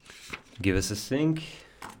Give us a sync.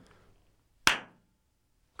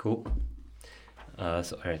 Cool. All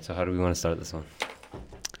right. So how do we want to start this one?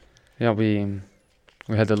 Yeah, we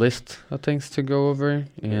had a list of things to go over,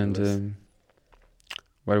 and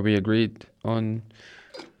what we agreed on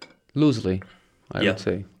loosely, I would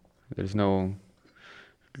say. There's no.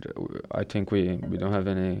 I think we don't have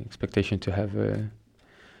any expectation to have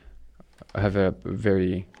a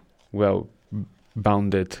very well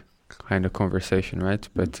bounded kind of conversation, right?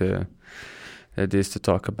 But that is to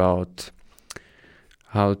talk about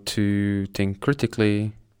how to think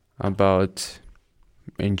critically about,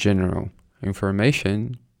 in general,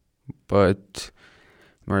 information, but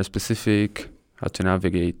more specific, how to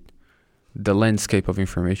navigate the landscape of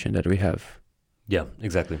information that we have. Yeah,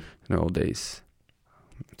 exactly. Nowadays.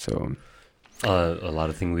 So a lot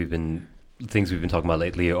of things we've been talking about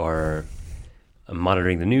lately are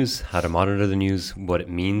monitoring the news, how to monitor the news, what it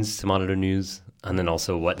means to monitor news, and then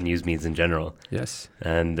also what news means in general. Yes.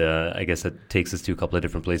 And I guess that takes us to a couple of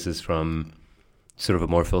different places, from sort of a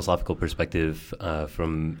more philosophical perspective,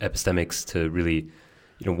 from epistemics to really,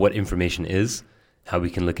 what information is, how we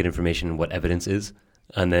can look at information and what evidence is,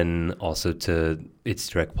 and then also to its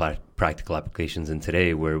direct practical applications in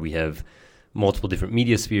today, where we have multiple different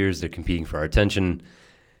media spheres. They're competing for our attention.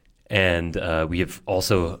 And we have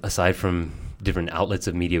also, aside from different outlets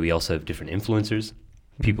of media, we also have different influencers,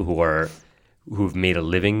 people who've made a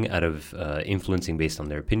living out of influencing based on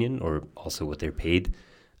their opinion, or also what they're paid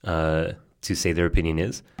to say their opinion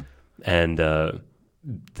is. And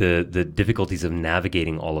the difficulties of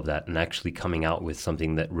navigating all of that and actually coming out with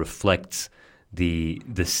something that reflects the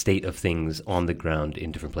state of things on the ground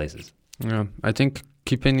in different places. Yeah, I think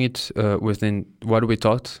keeping it within what we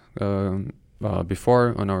talked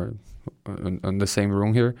before on the same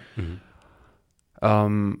room here,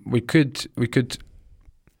 we could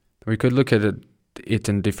look at it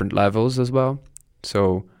in different levels as well.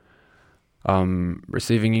 So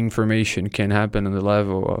receiving information can happen on the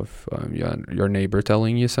level of your neighbor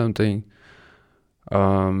telling you something,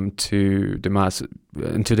 to the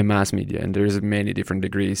mass media, and there's many different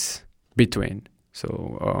degrees between.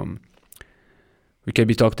 So we can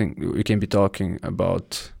be talking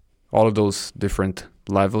about all of those different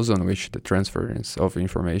levels on which the transference of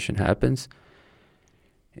information happens,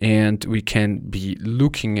 and we can be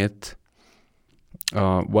looking at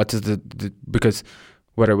what is because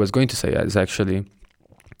what I was going to say is actually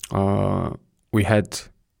we had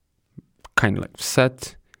kind of like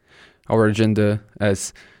set our agenda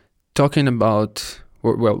as talking about,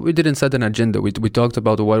 well, we didn't set an agenda. We talked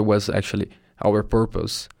about what was actually our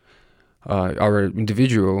purpose, our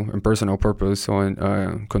individual and personal purpose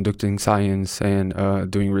on conducting science and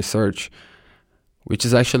doing research, which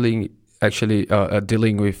is actually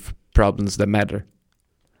dealing with problems that matter.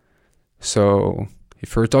 So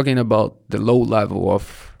if we're talking about the low level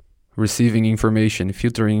of receiving information,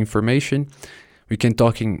 filtering information, we can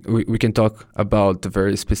talk about the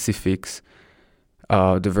very specifics,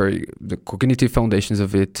 the cognitive foundations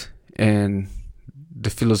of it, and the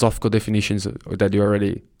philosophical definitions that you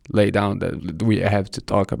already laid down that we have to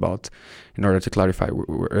talk about in order to clarify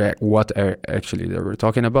what actually that we're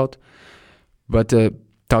talking about. But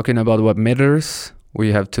talking about what matters,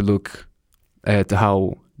 we have to look at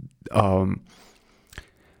how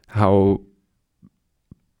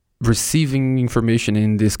receiving information,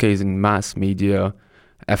 in this case in mass media,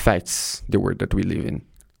 affects the world that we live in.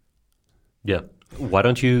 Yeah. Why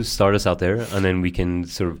don't you start us out there, and then we can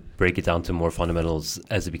sort of break it down to more fundamentals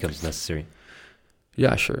as it becomes necessary.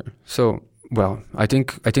 Yeah, sure. So, well, I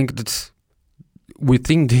think that's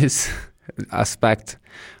within this aspect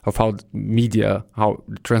of how media, how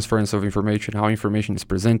the transference of information, how information is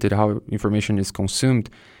presented, how information is consumed,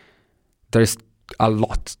 there's a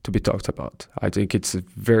lot to be talked about. I think it's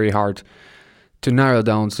very hard to narrow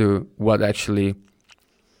down to what actually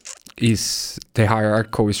is the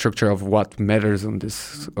hierarchical structure of what matters on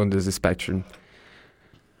this spectrum.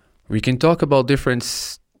 We can talk about different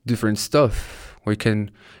stuff. We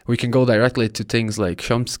can go directly to things like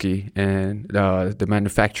Chomsky and the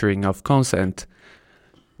manufacturing of consent,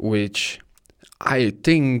 which I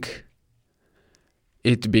think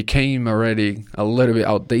it became already a little bit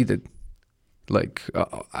outdated. Like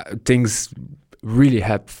things really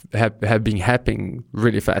have been happening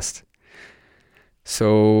really fast.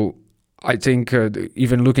 So I think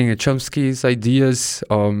even looking at Chomsky's ideas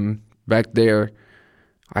back there,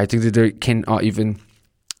 I think that they cannot even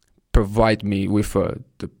provide me with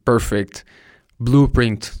the perfect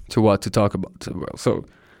blueprint to what to talk about. So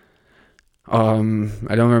I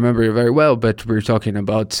don't remember it very well, but we're talking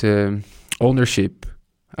about ownership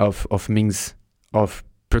of means of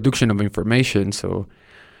production of information. So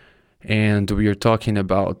and we are talking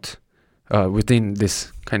about within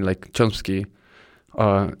this kind of like Chomsky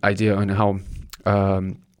idea on how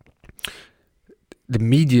the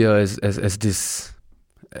media as this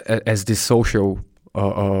social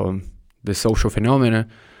the social phenomena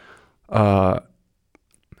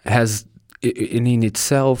has in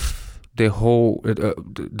itself the whole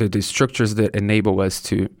the structures that enable us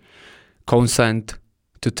to consent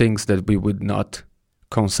to things that we would not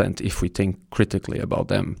consent if we think critically about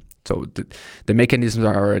them. So the mechanisms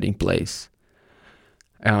are already in place.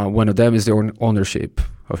 One of them is the ownership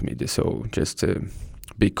of media. So just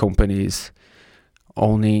big companies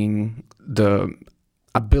owning the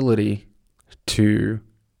ability to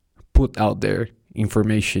put out there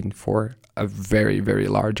information for a very, very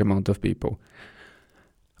large amount of people.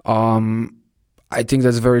 I think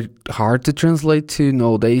that's very hard to translate to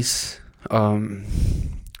nowadays.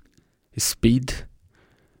 Speed,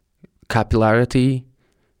 capillarity,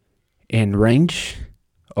 and range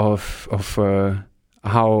of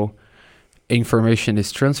how information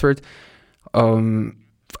is transferred.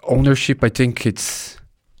 Ownership, I think it's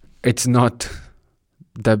not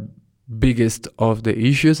the biggest of the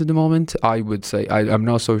issues at the moment. I would say I'm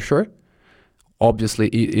not so sure. Obviously,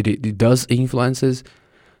 it does influences,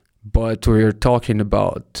 but we're talking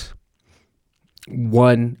about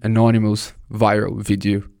one anonymous viral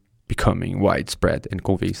video becoming widespread and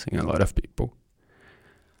convincing a lot of people.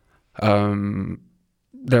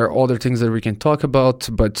 There are other things that we can talk about,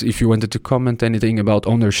 but if you wanted to comment anything about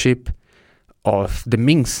ownership of the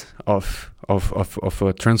means of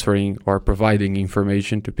transferring or providing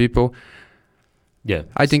information to people, yeah,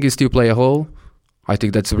 I think it still play a role. I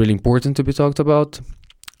think that's really important to be talked about.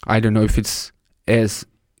 I don't know if it is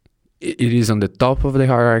on the top of the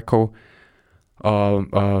hierarchical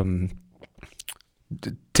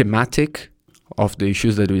thematic of the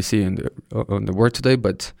issues that we see on the world today,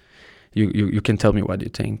 but you can tell me what you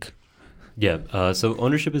think. Yeah, so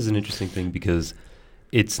ownership is an interesting thing because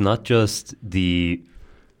it's not just the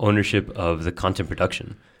ownership of the content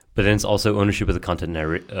production, but then it's also ownership of the content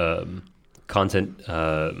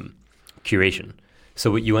curation. So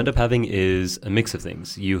what you end up having is a mix of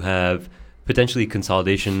things. You have potentially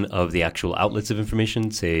consolidation of the actual outlets of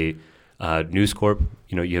information, say News Corp.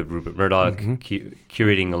 You have Rupert Murdoch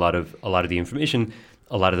curating a lot of the information.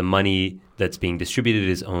 A lot of the money that's being distributed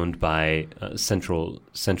is owned by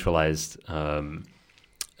centralized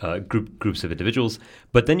groups of individuals.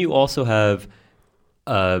 But then you also have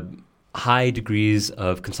high degrees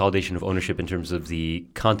of consolidation of ownership in terms of the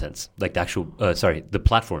contents, like the actual, the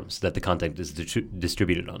platforms that the content is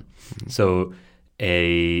distributed on. Mm-hmm. So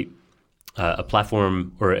a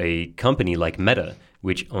platform or a company like Meta,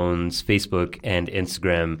 which owns Facebook and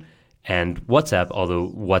Instagram and WhatsApp, although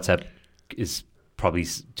WhatsApp is probably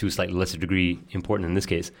to a slightly lesser degree important in this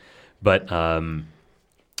case. But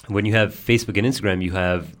when you have Facebook and Instagram, you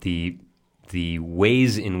have the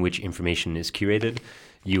ways in which information is curated.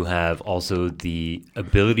 You have also the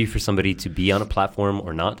ability for somebody to be on a platform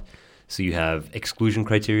or not. So you have exclusion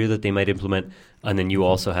criteria that they might implement. And then you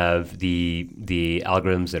also have the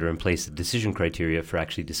algorithms that are in place, the decision criteria for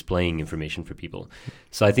actually displaying information for people.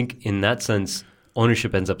 So I think in that sense,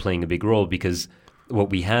 ownership ends up playing a big role because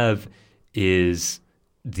what we have is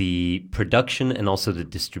the production and also the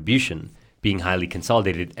distribution being highly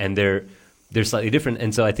consolidated, and they're slightly different.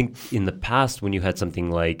 And so I think in the past, when you had something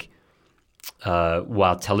like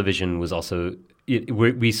while television was also,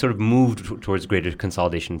 we sort of moved towards greater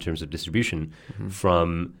consolidation in terms of distribution, mm-hmm.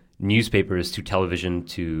 from newspapers to television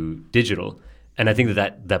to digital, and I think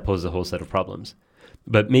that poses a whole set of problems.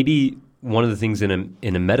 But maybe one of the things in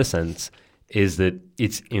a meta sense is that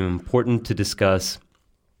it's important to discuss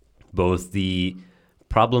both the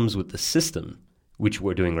problems with the system, which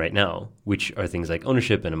we're doing right now, which are things like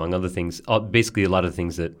ownership and, among other things, basically a lot of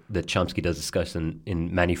things that Chomsky does discuss in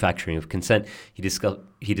manufacturing of consent. He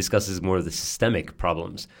discusses more of the systemic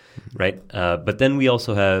problems, mm-hmm. right? But then we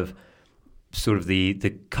also have sort of the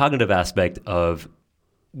cognitive aspect of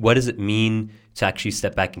what does it mean to actually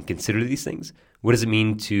step back and consider these things? What does it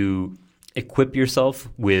mean to equip yourself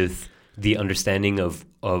with the understanding of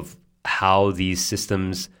how these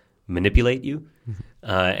systems manipulate you, mm-hmm.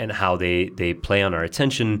 And how they play on our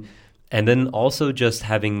attention, and then also just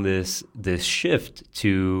having this shift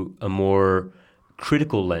to a more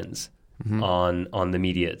critical lens, mm-hmm. on the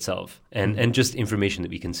media itself and just information that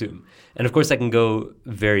we consume. And of course, that can go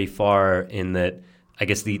very far in that. I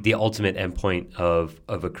guess the ultimate endpoint of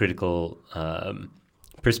a critical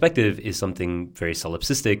perspective is something very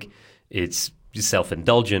solipsistic. It's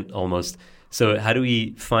self-indulgent almost. So how do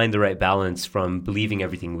we find the right balance from believing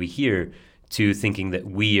everything we hear to thinking that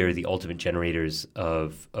we are the ultimate generators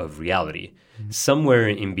of reality. Somewhere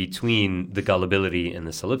in between the gullibility and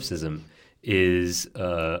the solipsism is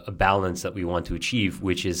a balance that we want to achieve,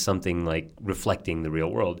 which is something like reflecting the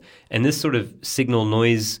real world. And this sort of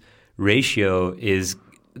signal-noise ratio is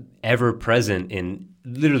ever present in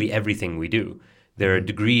literally everything we do. There are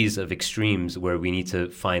degrees of extremes where we need to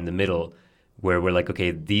find the middle, where we're like,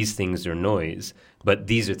 okay, these things are noise, but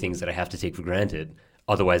these are things that I have to take for granted.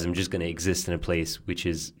 Otherwise, I'm just going to exist in a place which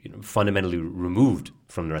is fundamentally removed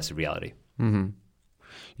from the rest of reality. Mm-hmm.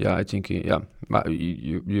 Yeah, I think but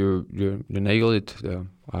you nailed it.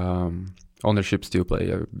 Ownership still play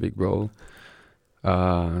a big role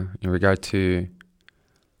in regard to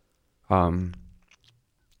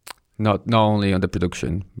not only on the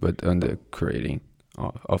production but on the creating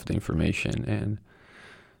of the information and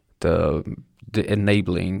the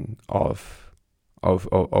enabling of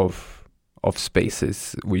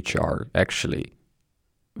spaces which are actually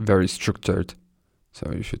very structured.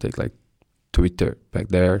 So you should take like Twitter back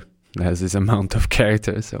there. It has this amount of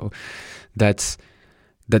characters, so that's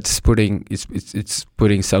putting it's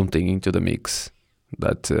putting something into the mix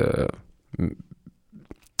that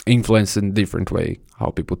influence in a different way how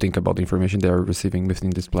people think about the information they are receiving within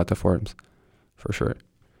these platforms, for sure.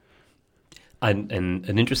 And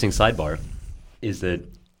an interesting sidebar is that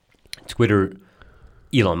Twitter,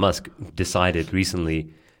 Elon Musk decided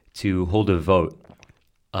recently to hold a vote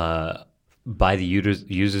by the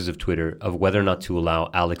users of Twitter of whether or not to allow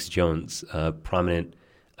Alex Jones, a prominent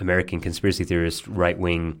American conspiracy theorist,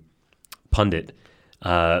 right-wing pundit,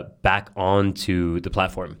 back onto the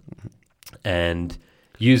platform. And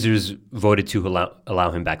users voted to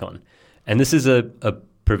allow him back on. And this is a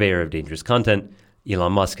purveyor of dangerous content.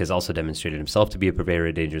 Elon Musk has also demonstrated himself to be a purveyor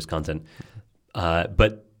of dangerous content.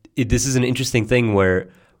 But this is an interesting thing where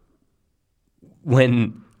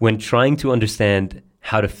when trying to understand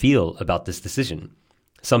how to feel about this decision,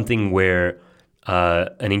 something where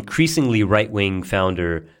an increasingly right-wing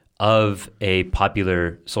founder of a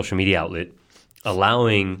popular social media outlet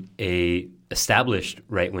allowing a established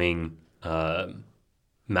right-wing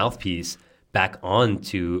mouthpiece back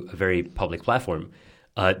onto a very public platform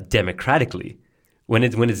democratically, when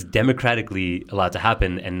it's democratically allowed to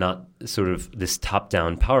happen and not sort of this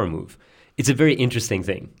top-down power move, it's a very interesting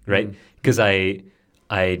thing, right? Because I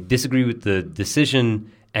disagree with the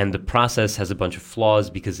decision, and the process has a bunch of flaws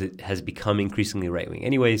because it has become increasingly right-wing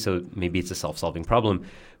anyway, so maybe it's a self-solving problem.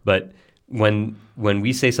 But when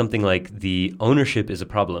we say something like the ownership is a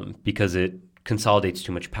problem because it consolidates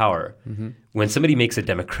too much power, when somebody makes a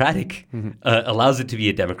democratic, allows it to be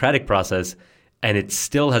a democratic process, and it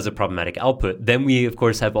still has a problematic output, then we, of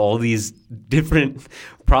course, have all these different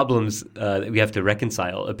problems that we have to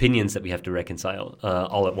reconcile, opinions that we have to reconcile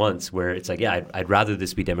all at once, where it's like, yeah, I'd rather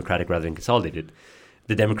this be democratic rather than consolidated.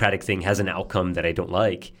 The democratic thing has an outcome that I don't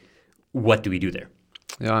like. What do we do there?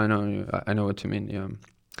 Yeah, I know what you mean, yeah.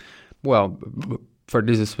 Well, for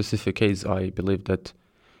this specific case, I believe that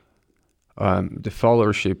the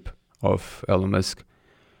followership of Elon Musk,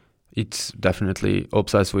 it's definitely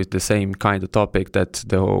obsessed with the same kind of topic that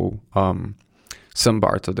the whole some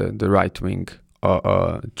part of the right-wing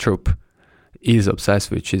troop is obsessed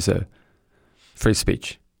with, which is free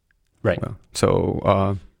speech. Right. Well,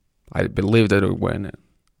 so I believe that when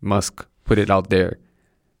Musk put it out there,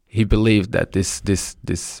 he believed that this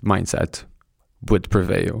mindset would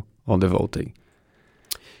prevail on the voting.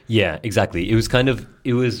 Yeah, exactly. It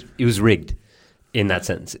was rigged in that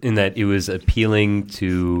sense, in that it was appealing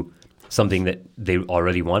to something that they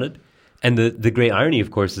already wanted. And the great irony,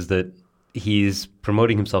 of course, is that he's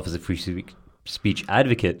promoting himself as a free speech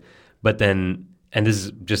advocate, but then, and this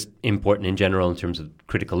is just important in general in terms of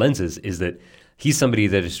critical lenses, is that he's somebody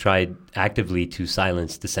that has tried actively to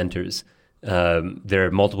silence dissenters. There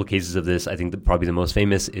are multiple cases of this. I think that probably the most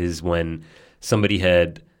famous is when somebody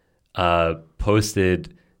had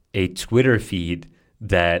posted a Twitter feed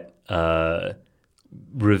that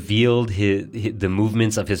revealed the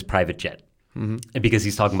movements of his private jet, and because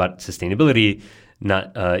he's talking about sustainability,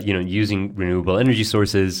 not using renewable energy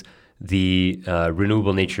sources, the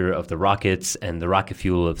renewable nature of the rockets and the rocket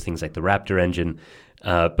fuel of things like the Raptor engine.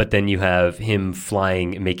 But then you have him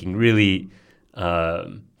flying, making really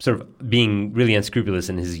sort of being really unscrupulous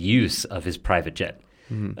in his use of his private jet.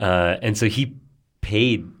 And so he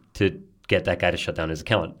paid to get that guy to shut down his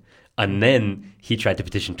account. And then he tried to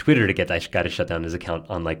petition Twitter to get that guy to shut down his account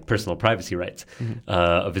on like personal privacy rights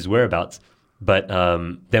of his whereabouts. But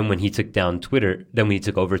then when he took down Twitter, he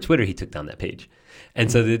took down that page. And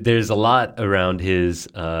so there's a lot around his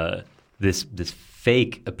this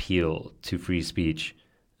fake appeal to free speech,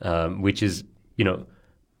 which is,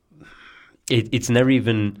 it's never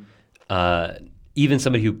even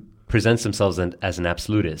somebody who presents themselves as an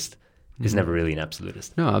absolutist is never really an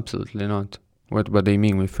absolutist. No, absolutely not. What they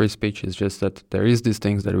mean with free speech is just that there is these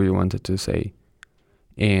things that we wanted to say,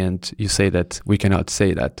 and you say that we cannot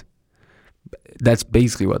say that. That's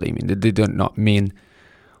basically what they mean. They do not mean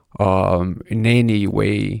in any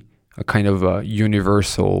way a kind of a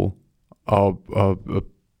universal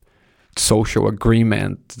social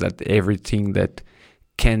agreement that everything that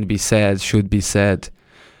can be said should be said.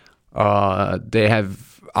 They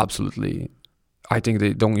have absolutely, I think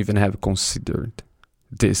they don't even have considered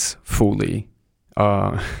this fully.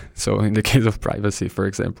 So in the case of privacy, for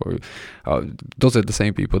example, those are the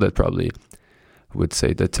same people that probably would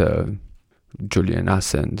say that Julian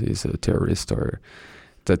Assange is a terrorist, or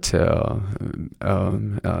that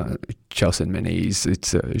Chelsea Manning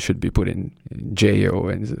should be put in jail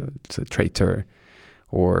and it's a traitor,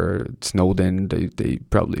 or Snowden. They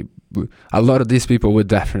probably, a lot of these people would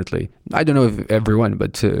definitely, I don't know if everyone,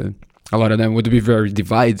 but a lot of them would be very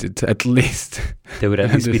divided, at least. There would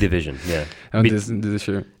at least be division, yeah. On this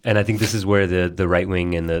issue. And I think this is where the right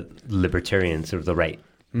wing and the libertarians, or the right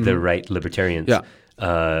libertarians,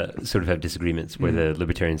 sort of have disagreements, where the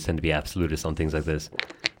libertarians tend to be absolutists on things like this,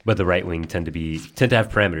 but the right wing tend to have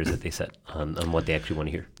parameters that they set on what they actually want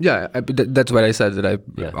to hear. Yeah, that's what I said, that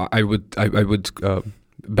I would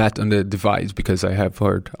bet on the divide, because I have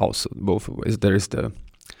heard also both ways. There's the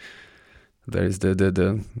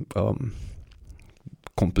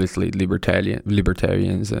completely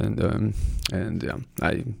libertarians, and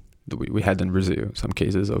we had in Brazil some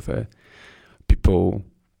cases of people.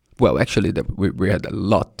 Well, actually, we had a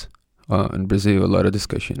lot in Brazil, a lot of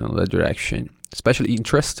discussion on that direction, especially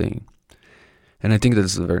interesting. And I think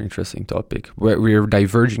that's a very interesting topic. We're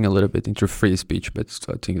diverging a little bit into free speech, but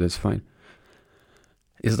I think that's fine.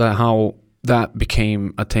 Is that how that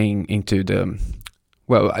became a thing into the...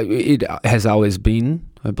 Well, it has always been,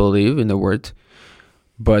 I believe, in the word,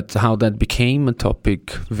 but how that became a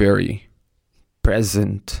topic very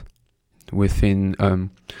present within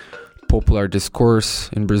popular discourse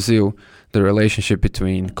in Brazil, the relationship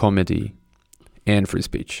between comedy and free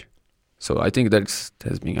speech. So I think that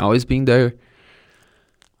has always been there.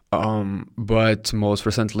 But most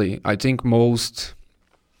recently, I think most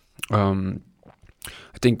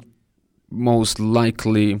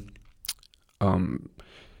likely,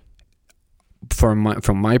 from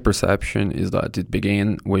my perception, is that it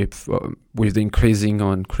began with the increasing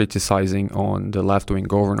on criticizing on the left-wing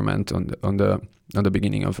government on the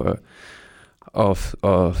beginning of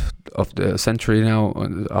the century now,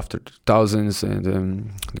 after 2000s,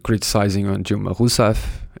 and criticizing on Dilma Rousseff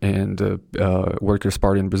and the Workers'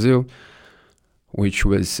 Party in Brazil, which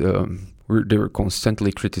was they were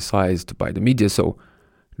constantly criticized by the media. So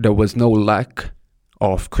there was no lack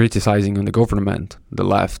of criticizing on the government. The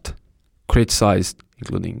left criticized,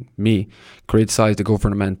 including me, criticized the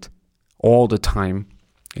government all the time,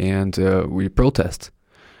 and we protest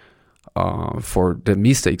for the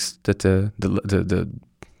mistakes that the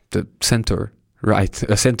center right,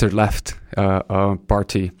 center left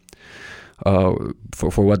party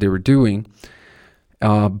for what they were doing.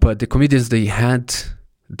 But the comedians, they had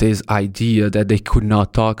this idea that they could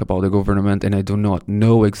not talk about the government, and I do not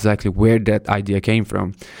know exactly where that idea came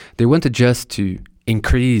from. They wanted just to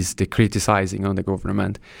increase the criticizing on the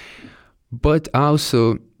government, but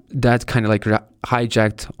also that kind of like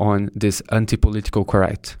hijacked on this anti-political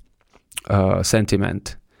correct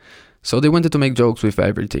sentiment. So they wanted to make jokes with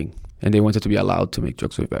everything, and they wanted to be allowed to make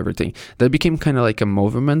jokes with everything. That became kind of like a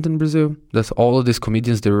movement in Brazil. That's all of these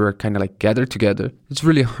comedians, they were kind of like gathered together. It's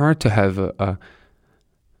really hard to have a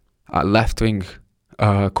left-wing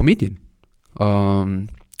comedian,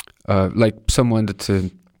 like someone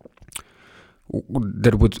that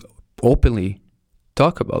would openly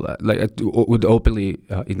talk about that, like would openly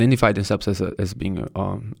identify themselves as being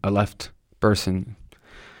a left person.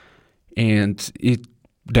 And it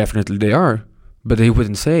definitely they are, but they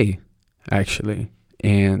wouldn't say, actually.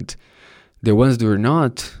 And the ones that were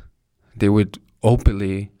not, they would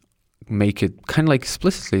openly make it kind of like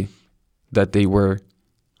explicitly that they were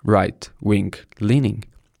right-wing leaning.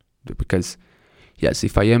 Because, yes,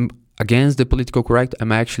 if I am against the political correct,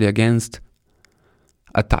 I'm actually against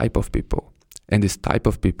a type of people. And this type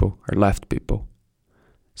of people are left people.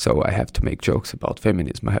 So I have to make jokes about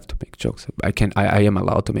feminism. I have to make jokes. I am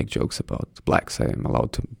allowed to make jokes about blacks. I am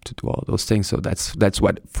allowed to do all those things. So that's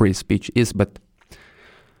what free speech is. But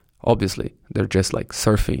obviously, they're just like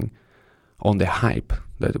surfing on the hype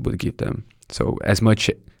that it would give them. So as much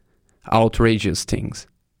outrageous things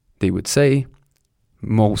they would say,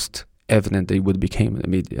 most evident they would become in the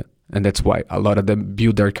media. And that's why a lot of them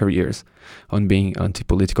build their careers on being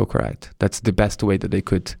anti-political correct. That's the best way that they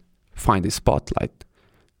could find the spotlight,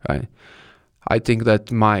 right? I think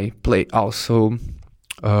that might play also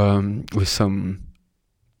with some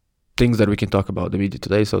things that we can talk about the media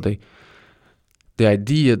today. So the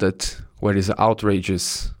idea that what is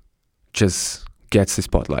outrageous just gets the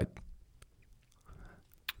spotlight.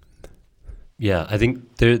 Yeah, I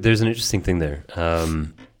think there's an interesting thing there.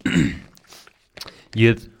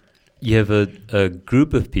 You have a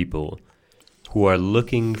group of people who are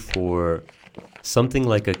looking for something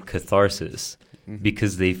like a catharsis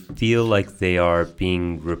because they feel like they are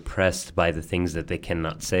being repressed by the things that they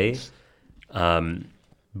cannot say.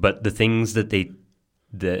 But the things that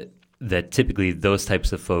that typically those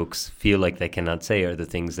types of folks feel like they cannot say are the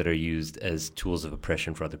things that are used as tools of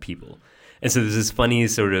oppression for other people. And so there's this funny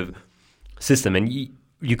sort of system. And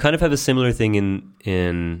you kind of have a similar thing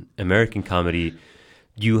in American comedy.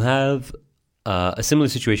 You have a similar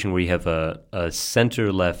situation where you have a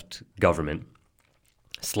center-left government,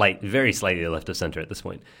 very slightly left of center at this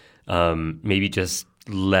point, maybe just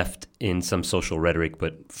left in some social rhetoric,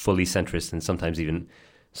 but fully centrist and sometimes even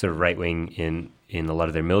sort of right-wing in a lot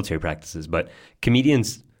of their military practices. But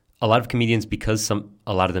a lot of comedians, because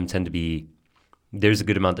a lot of them tend to be, there's a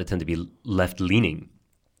good amount that tend to be left-leaning,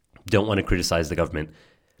 don't want to criticize the government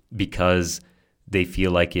because they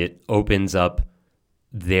feel like it opens up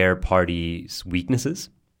their party's weaknesses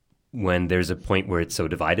when there's a point where it's so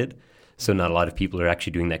divided. So not a lot of people are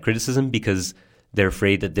actually doing that criticism because they're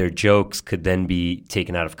afraid that their jokes could then be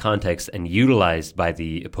taken out of context and utilized by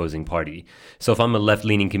the opposing party. So if I'm a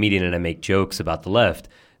left-leaning comedian and I make jokes about the left,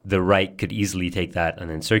 the right could easily take that and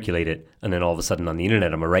then circulate it. And then all of a sudden on the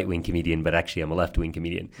internet, I'm a right-wing comedian, but actually I'm a left-wing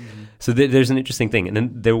comedian. Mm-hmm. So there's an interesting thing. And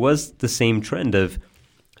then there was the same trend of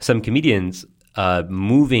some comedians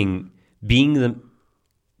pulling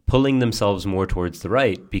themselves more towards the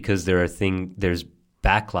right because there's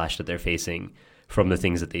backlash that they're facing from the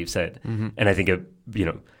things that they've said. Mm-hmm. And I think,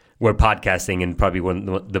 we're podcasting, and probably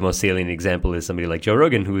the most salient example is somebody like Joe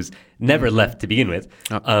Rogan, who's never left to begin with,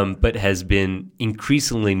 but has been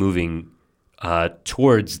increasingly moving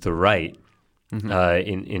towards the right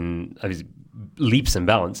in leaps and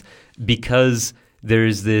bounds, because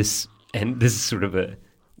there's this, and this is sort of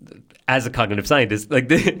as a cognitive scientist, like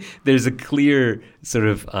there's a clear sort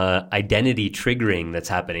of identity triggering that's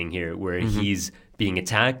happening here, where he's being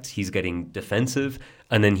attacked, he's getting defensive,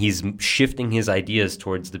 and then he's shifting his ideas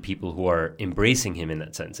towards the people who are embracing him in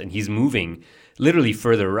that sense. And he's moving literally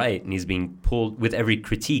further right, and he's being pulled with every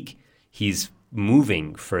critique. He's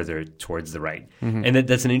moving further towards the right. Mm-hmm. And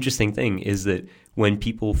that's an interesting thing, is that when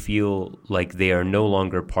people feel like they are no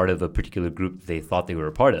longer part of a particular group that they thought they were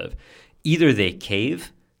a part of, either they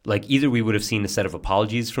cave, like either we would have seen a set of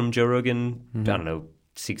apologies from Joe Rogan, I don't know,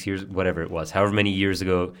 6 years, whatever it was, however many years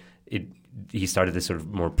ago, he started this sort of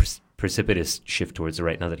more precipitous shift towards the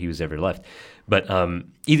right, not that he was ever left. But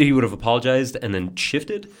either he would have apologized and then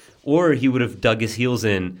shifted, or he would have dug his heels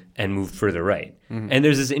in and moved further right. Mm-hmm. And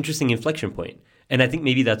there's this interesting inflection point. And I think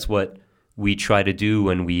maybe that's what we try to do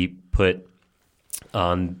when we put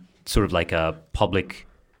on sort of like a public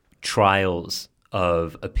trials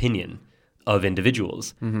of opinion of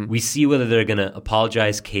individuals. Mm-hmm. We see whether they're going to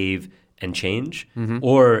apologize, cave, and change,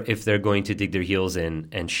 or if they're going to dig their heels in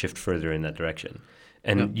and shift further in that direction.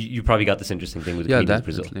 And you probably got this interesting thing with comedians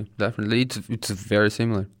Brazil. Definitely. It's very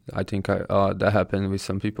similar. I think that happened with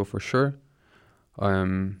some people for sure.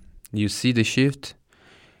 You see the shift,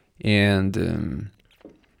 and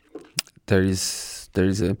there is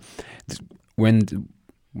a when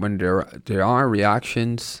there are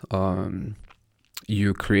reactions,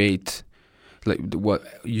 you create. Like what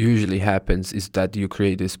usually happens is that you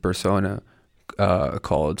create this persona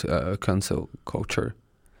called cancel culture,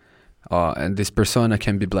 and this persona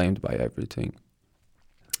can be blamed by everything.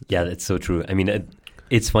 Yeah, that's so true. I mean,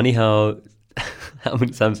 it's funny how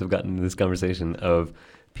many times I've gotten in this conversation of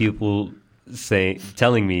people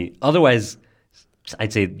telling me, otherwise,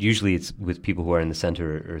 I'd say usually it's with people who are in the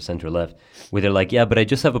center or center left, where they're like, yeah, but I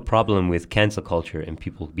just have a problem with cancel culture and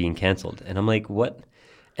people being canceled. And I'm like, what?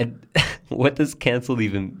 And what does canceled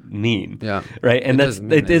even mean? Yeah. Right. And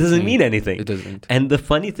it doesn't mean anything. It doesn't. And the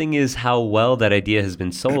funny thing is how well that idea has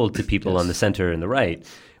been sold to people on the center and the right,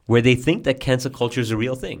 where they think that cancel culture is a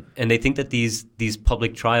real thing. And they think that these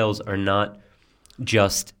public trials are not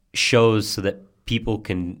just shows so that people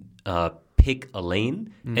can pick a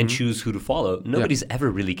lane and choose who to follow. Nobody's ever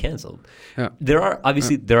really canceled. Yeah. There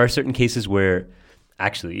are certain cases where,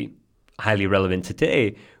 actually highly relevant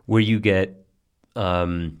today, where you get a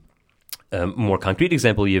more concrete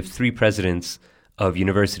example. You have 3 presidents of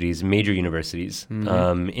universities, major universities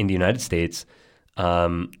in the United States,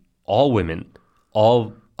 all women,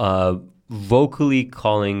 all vocally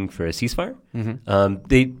calling for a ceasefire.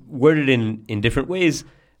 They worded it in different ways.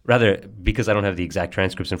 Rather, because I don't have the exact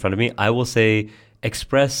transcripts in front of me, I will say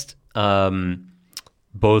expressed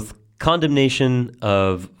both condemnation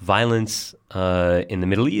of violence in the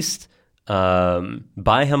Middle East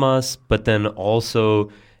by Hamas, but then also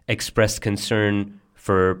expressed concern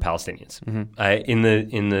for Palestinians in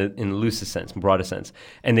the loosest sense, broadest sense.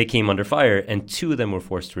 And they came under fire, and 2 of them were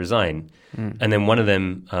forced to resign. And then one of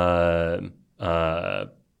them, I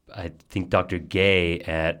think Dr. Gay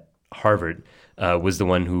at Harvard, was the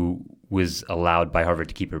one who was allowed by Harvard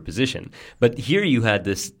to keep her position. But here you had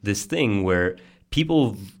this thing where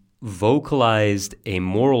people vocalized a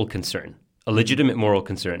moral concern, a legitimate moral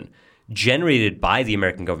concern, generated by the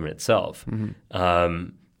American government itself.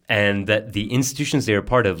 And that the institutions they are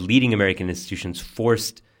part of, leading American institutions,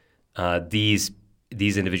 forced these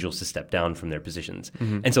individuals to step down from their positions.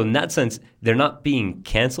 And so in that sense, they're not being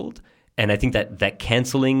canceled. And I think that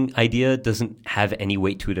canceling idea doesn't have any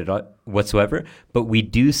weight to it whatsoever. But we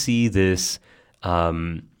do see this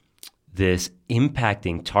this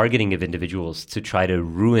impacting, targeting of individuals to try to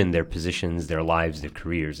ruin their positions, their lives, their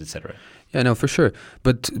careers, etc. Yeah, no, for sure.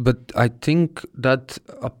 But I think that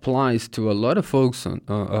applies to a lot of folks on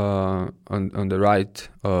the right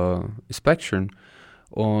spectrum.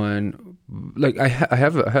 On like I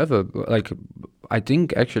have a like I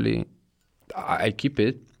think actually I keep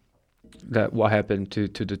it that what happened to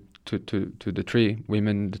the 3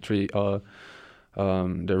 women, the 3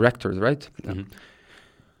 directors, right?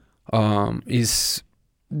 Is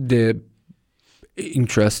the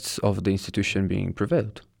interests of the institution being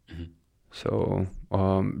prevailed. So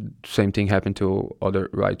same thing happened to other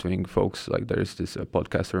right-wing folks. Like there is this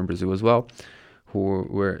podcaster in Brazil as well, who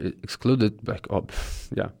were excluded. Like,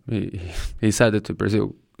 he said that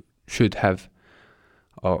Brazil should have,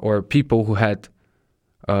 or people who had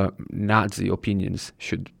Nazi opinions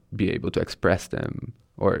should be able to express them,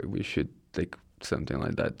 or we should like something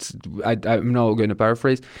like that. I'm not going to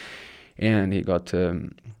paraphrase. And he got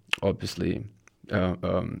obviously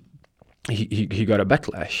he got a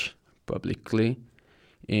backlash publicly,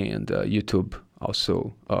 and YouTube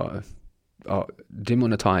also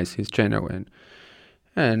demonetized his channel,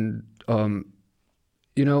 and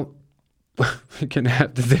you know, we can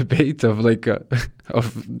have the debate of like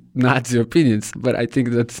of Nazi opinions, but I think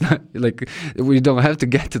that's not like, we don't have to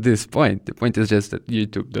get to this point. The point is just that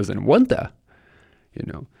YouTube doesn't want that, you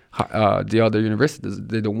know. The other universities,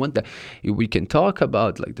 they don't want that. We can talk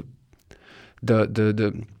about like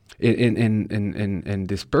in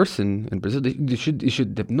this person in Brazil, you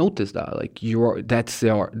should have noticed that like that's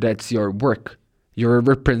your work. You're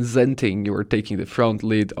representing, you're taking the front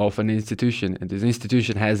lead of an institution, and this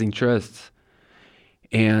institution has interests,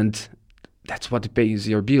 and that's what pays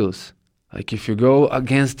your bills. Like if you go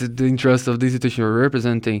against the interests of the institution you're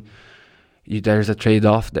representing, there's a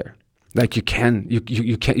trade-off there. Like you can,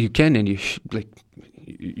 and you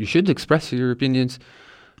should express your opinions.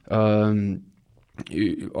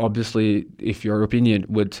 Obviously, if your opinion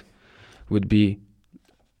would be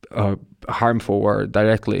harmful or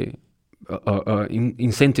directly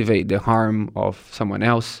incentivize the harm of someone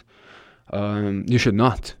else, you should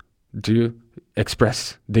not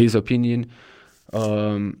express this opinion.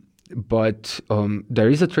 But there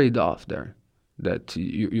is a trade-off there. That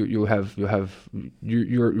you're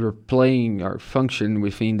playing or function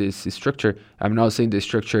within this structure. I'm not saying the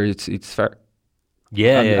structure it's fair.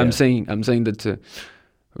 I'm saying that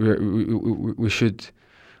we should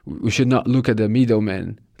not look at the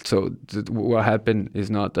middleman. So what happened is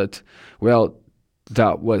not that, well,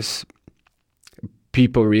 that was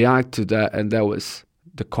people react to that, and that was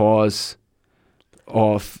the cause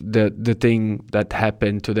of the thing that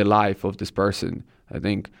happened to the life of this person. I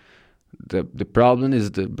think the problem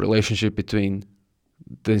is the relationship between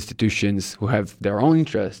the institutions who have their own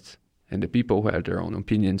interests and the people who have their own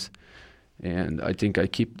opinions. And I think I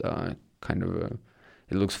keep kind of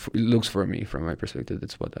it looks for me, from my perspective,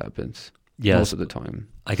 that's what happens most of the time.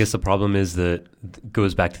 I guess the problem is that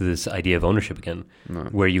goes back to this idea of ownership again,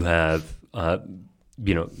 where you have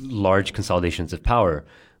large consolidations of power,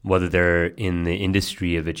 whether they're in the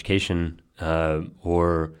industry of education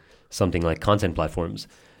or something like content platforms.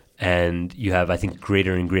 And you have, I think,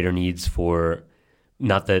 greater and greater needs for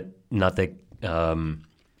not that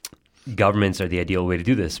governments are the ideal way to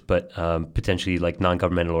do this, but potentially like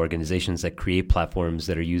non-governmental organizations that create platforms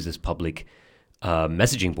that are used as public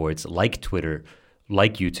messaging boards, like Twitter,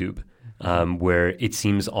 like YouTube, where it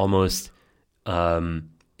seems almost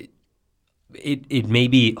it may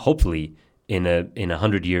be, hopefully, in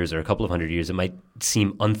 100 years or a couple of 100 years, it might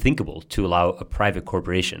seem unthinkable to allow a private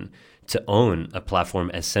corporation to own a platform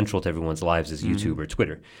as central to everyone's lives as YouTube or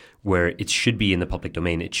Twitter, where it should be in the public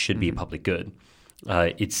domain. It should be a public good.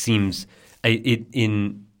 It seems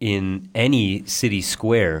in any city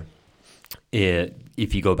square,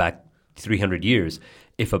 if you go back 300 years,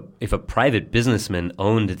 if a private businessman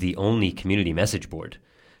owned the only community message board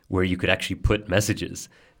where you could actually put messages,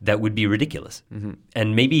 that would be ridiculous.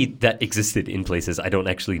 And maybe that existed in places I don't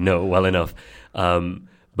actually know well enough,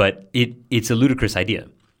 but it's a ludicrous idea.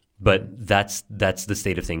 But that's the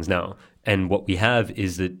state of things now. And what we have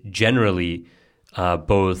is that generally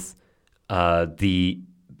both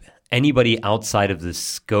anybody outside of the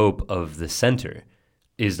scope of the center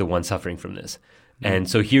is the one suffering from this. And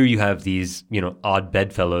so here you have these, odd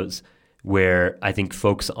bedfellows where I think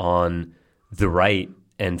folks on the right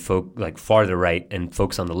and farther right and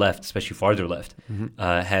folks on the left, especially farther left,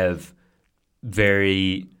 have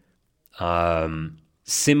very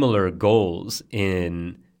similar goals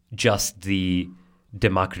in just the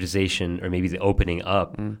democratization or maybe the opening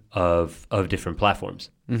up of different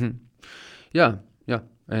platforms. Yeah.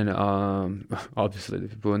 And obviously the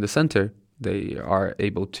people in the center, they are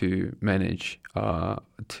able to manage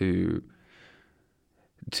to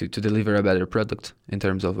deliver a better product in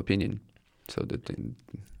terms of opinion. So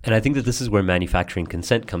and I think that this is where manufacturing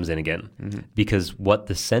consent comes in again, because what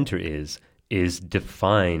the center is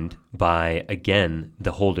defined by, again,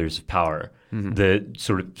 the holders of power, the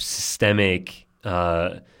sort of systemic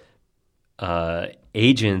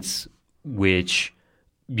agents which,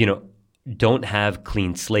 don't have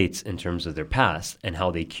clean slates in terms of their past and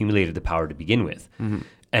how they accumulated the power to begin with.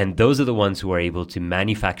 And those are the ones who are able to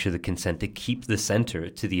manufacture the consent to keep the center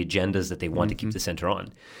to the agendas that they want to keep the center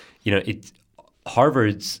on. It's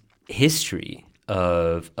Harvard's history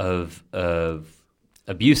of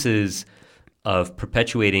abuses, of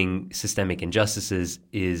perpetuating systemic injustices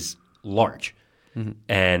is large.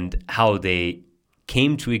 And how they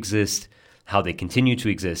came to exist, how they continue to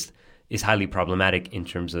exist, is highly problematic in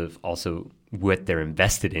terms of also what they're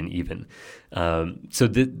invested in even. So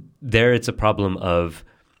there it's a problem of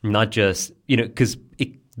not just, because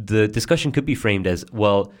the discussion could be framed as,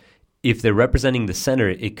 well, if they're representing the center,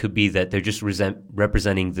 it could be that they're just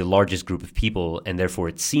representing the largest group of people, and therefore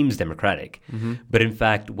it seems democratic. But in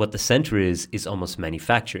fact, what the center is almost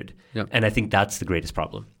manufactured. Yep. And I think that's the greatest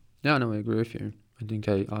problem. Yeah, no, I agree with you. I think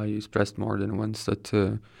I expressed more than once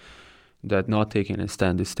that not taking a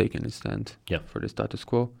stand is taking a stand for the status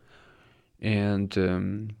quo. And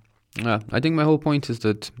I think my whole point is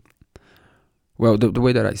that, well, the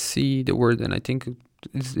way that I see the word, and I think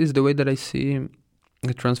is the way that I see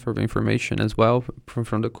the transfer of information as well,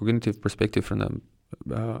 from the cognitive perspective, from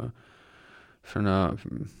a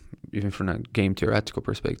game theoretical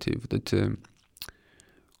perspective, that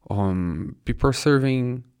people are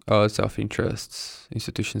serving self-interests,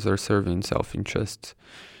 institutions are serving self-interests.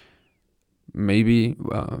 Maybe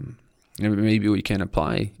we can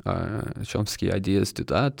apply Chomsky ideas to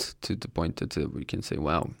that, to the point that we can say,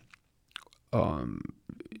 wow,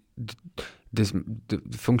 the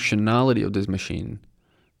functionality of this machine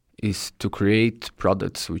is to create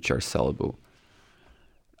products which are sellable.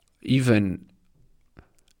 Even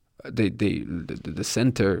the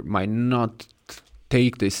center might not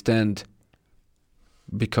take the stand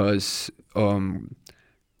because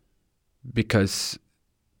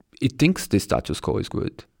it thinks the status quo is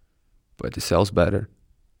good, but it sells better.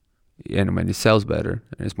 And when it sells better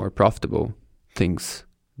and it's more profitable, things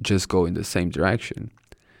just go in the same direction.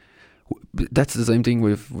 That's the same thing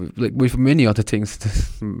with many other things.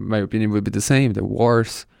 My opinion would be the same. The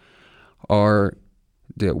wars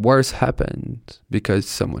happen because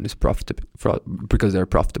someone is profitable, because they're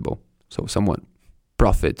profitable. So someone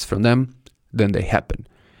profits from them, then they happen.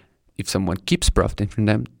 If someone keeps profiting from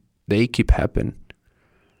them, they keep happening.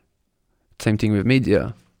 Same thing with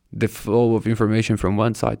media. The flow of information from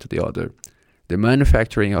one side to the other. The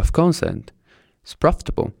manufacturing of consent is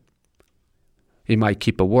profitable. It might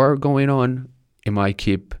keep a war going on. It might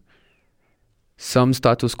keep some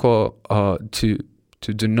status quo to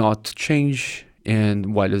do not change.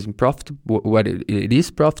 And while it is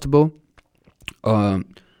profitable, the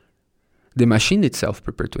machine itself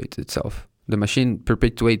perpetuates itself. The machine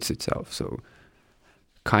perpetuates itself. So,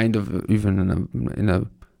 kind of even in a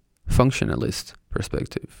functionalist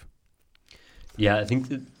perspective. Yeah, I think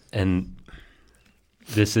that, and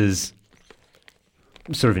this is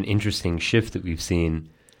sort of an interesting shift that we've seen.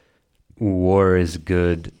 War is a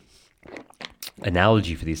good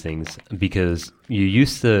analogy for these things, because you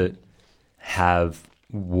used to have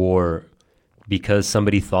war because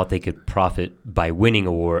somebody thought they could profit by winning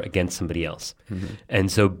a war against somebody else.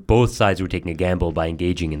 And so both sides were taking a gamble by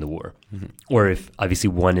engaging in the war. Or if obviously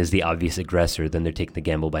one is the obvious aggressor, then they're taking the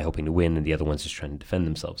gamble by hoping to win, and the other one's just trying to defend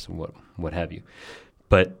themselves and what have you.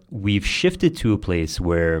 But we've shifted to a place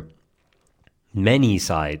where many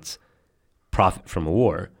sides profit from a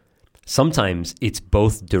war. Sometimes it's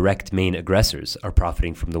both direct main aggressors are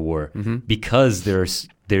profiting from the war because there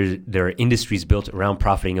are industries built around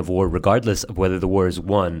profiting of war, regardless of whether the war is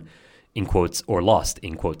won, in quotes, or lost,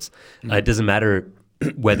 in quotes. It doesn't matter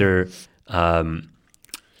whether how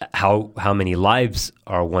many lives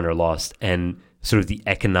are won or lost, and sort of the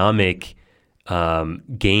economic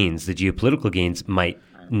gains, the geopolitical gains might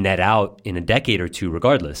net out in a decade or two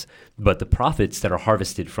regardless, but the profits that are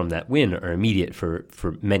harvested from that win are immediate for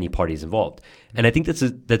many parties involved. And I think that's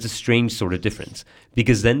a strange sort of difference,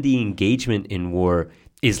 because then the engagement in war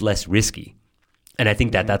is less risky. And I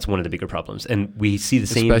think that's one of the bigger problems. And we see the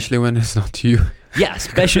same... Especially when it's not you. Yeah,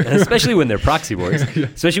 especially when they're proxy wars,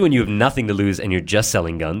 especially when you have nothing to lose and you're just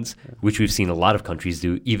selling guns, which we've seen a lot of countries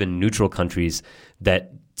do, even neutral countries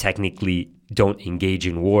that technically don't engage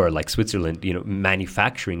in war, like Switzerland,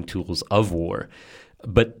 manufacturing tools of war.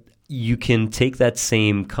 But you can take that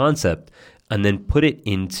same concept and then put it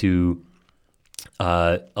into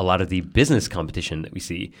a lot of the business competition that we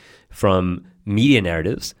see from media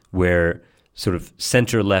narratives, where sort of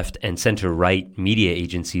center-left and center-right media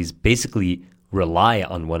agencies basically rely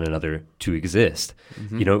on one another to exist.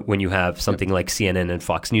 When you have something like CNN and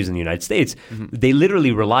Fox News in the United States, they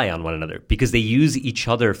literally rely on one another because they use each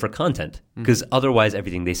other for content, because otherwise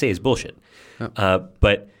everything they say is bullshit.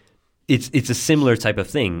 But it's a similar type of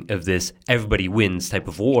thing of this everybody wins type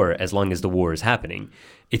of war as long as the war is happening.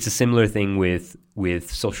 It's a similar thing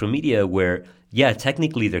with social media where, yeah,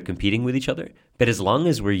 technically they're competing with each other, but as long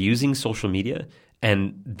as we're using social media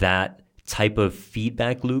and that type of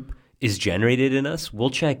feedback loop is generated in us, we'll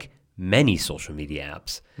check many social media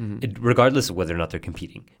apps, regardless of whether or not they're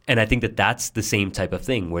competing. And I think that's the same type of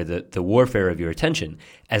thing, where the warfare of your attention,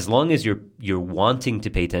 as long as you're wanting to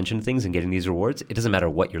pay attention to things and getting these rewards, it doesn't matter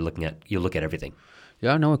what you're looking at. You look at everything.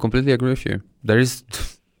 Yeah, no, I completely agree with you. There is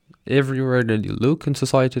everywhere that you look in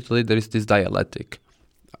society today, there is this dialectic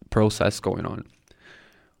process going on.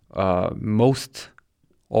 Most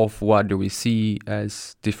of what do we see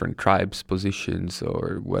as different tribes, positions,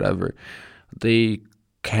 or whatever, they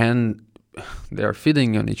are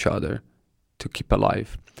feeding on each other to keep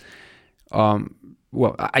alive.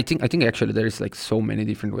 Well, I think actually there is like so many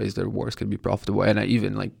different ways that wars can be profitable, and I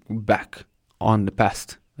even like back on the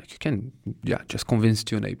past, like you can just convince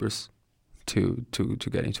two neighbors to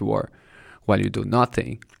get into war while you do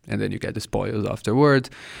nothing, and then you get the spoils afterwards.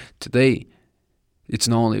 Today, it's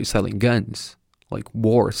not only selling guns. Like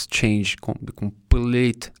wars change the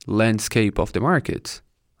complete landscape of the markets.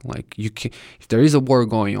 Like if there is a war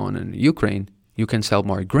going on in Ukraine, you can sell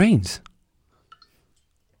more grains.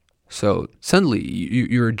 So suddenly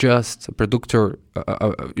you're just a producer.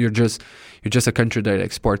 You're just a country that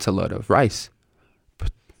exports a lot of rice.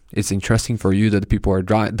 But it's interesting for you that people are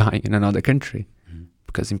dying in another country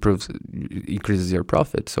because increases your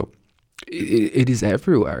profit. So it is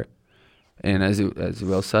everywhere. And as you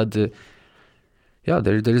well said,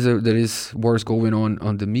 there is wars going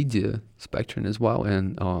on the media spectrum as well,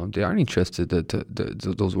 and they are interested that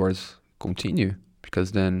those wars continue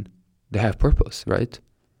because then they have purpose, right?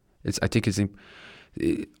 I think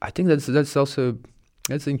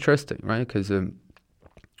that's interesting, right? Because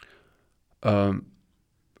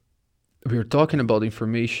we're talking about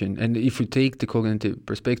information, and if we take the cognitive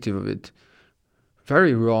perspective of it,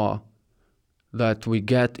 very raw, that we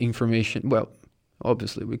get information. Well,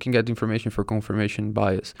 obviously, we can get information for confirmation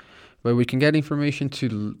bias, but we can get information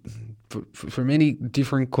for many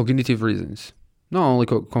different cognitive reasons, not only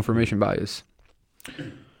confirmation bias.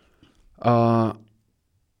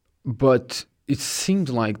 But it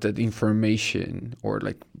seems like that information, or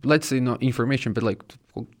like, let's say not information, but like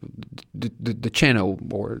the channel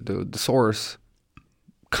or the source,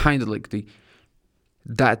 kind of like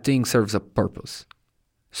that thing serves a purpose.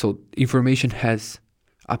 So information has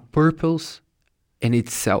a purpose in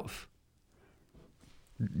itself,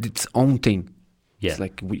 its own thing. Yeah. It's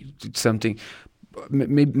like it's something,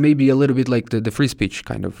 maybe a little bit like the free speech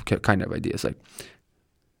kind of ideas. Like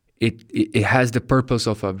it has the purpose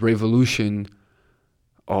of a revolution,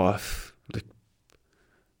 of like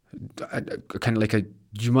kind of like a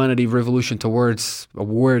humanity revolution towards a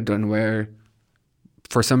world where,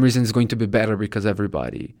 for some reason, it's going to be better because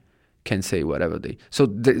everybody can say whatever they. So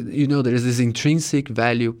there is this intrinsic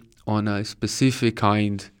value on a specific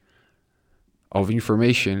kind of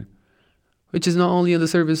information which is not only in the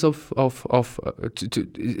service of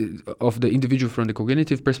the individual from the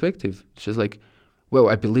cognitive perspective. It's just like, well,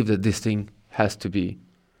 I believe that this thing has to be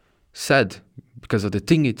said because of the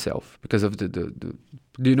thing itself, because of the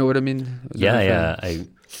do you know what I mean? Yeah. I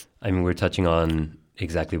mean, we're touching on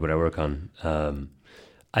exactly what I work on.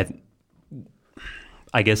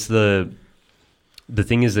 I guess the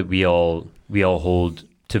thing is that we all hold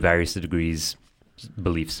to various degrees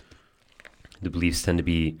beliefs. The beliefs tend to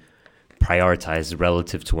be prioritized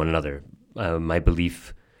relative to one another. My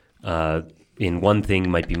belief in one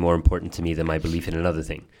thing might be more important to me than my belief in another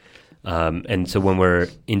thing. And so when we're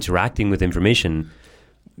interacting with information,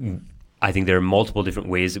 I think there are multiple different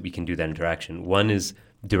ways that we can do that interaction. One is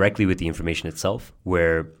directly with the information itself,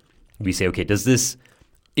 where we say, okay,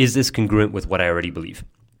 is this congruent with what I already believe?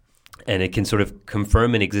 And it can sort of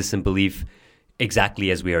confirm an existing belief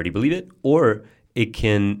exactly as we already believe it, or it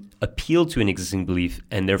can appeal to an existing belief,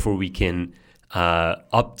 and therefore we can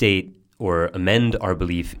update or amend our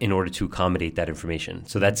belief in order to accommodate that information.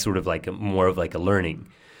 So that's sort of like more of like a learning.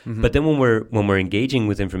 Mm-hmm. But then when we're engaging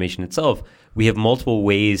with information itself, we have multiple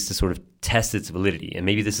ways to sort of test its validity. And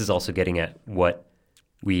maybe this is also getting at what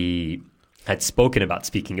we had speaking about,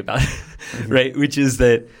 mm-hmm. right? Which is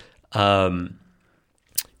that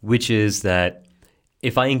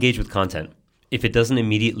if I engage with content, if it doesn't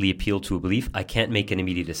immediately appeal to a belief, I can't make an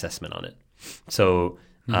immediate assessment on it. So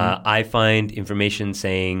I find information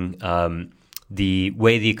saying the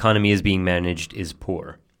way the economy is being managed is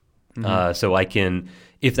poor. Mm-hmm. So I can,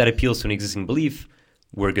 if that appeals to an existing belief,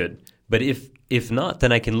 we're good. But if not,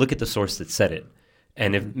 then I can look at the source that said it.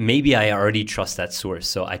 And if maybe I already trust that source,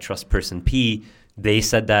 so I trust person P, they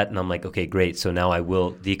said that, and I'm like, okay, great. So now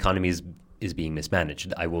the economy is being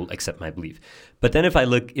mismanaged. I will accept my belief. But then if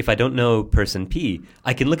I don't know person P,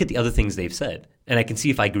 I can look at the other things they've said, and I can see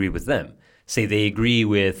if I agree with them. Say they agree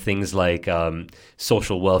with things like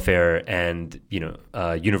social welfare and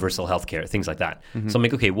universal healthcare, things like that. Mm-hmm. So I'm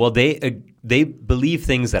like, okay, well they believe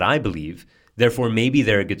things that I believe, therefore maybe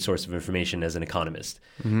they're a good source of information as an economist.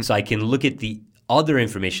 Mm-hmm. So I can look at the other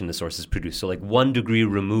information the sources produce, so like 1 degree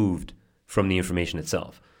removed from the information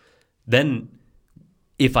itself. Then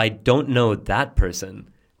if I don't know that person,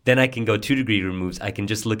 then I can go 2 degree removes. I can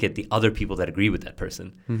just look at the other people that agree with that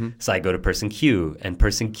person. Mm-hmm. So I go to person Q, and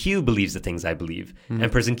person Q believes the things I believe, mm-hmm.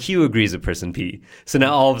 and person Q agrees with person P. So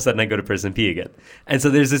now all of a sudden I go to person P again. And so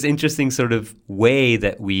there's this interesting sort of way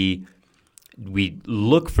that we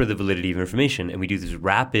look for the validity of information, and we do these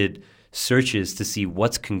rapid searches to see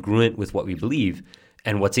what's congruent with what we believe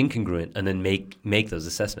and what's incongruent, and then make those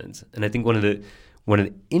assessments. And I think one of the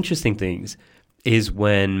interesting things is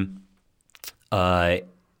when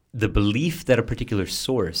the belief that a particular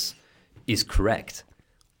source is correct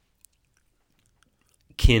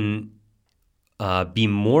can be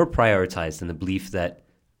more prioritized than the belief that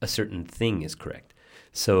a certain thing is correct.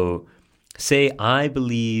 So say I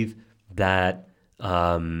believe that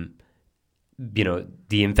the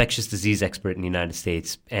infectious disease expert in the United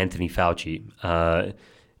States, Anthony Fauci,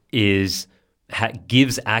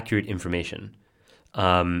 gives accurate information.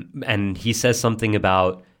 And he says something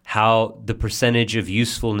about how the percentage of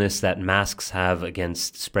usefulness that masks have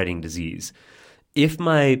against spreading disease. If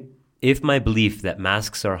my belief that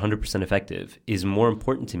masks are 100% effective is more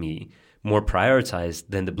important to me, more prioritized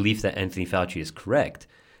than the belief that Anthony Fauci is correct,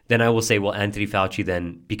 then I will say, well, Anthony Fauci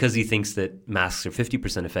then, because he thinks that masks are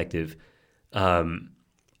 50% effective,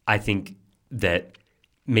 I think that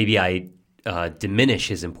maybe I diminish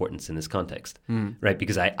his importance in this context, right?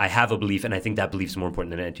 Because I have a belief, and I think that belief is more important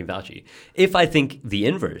than Anthony Fauci. If I think the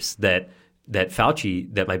inverse, that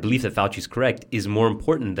my belief that Fauci is correct is more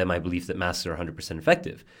important than my belief that masks are 100%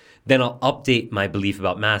 effective, then I'll update my belief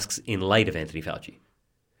about masks in light of Anthony Fauci.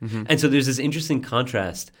 Mm-hmm. And so there's this interesting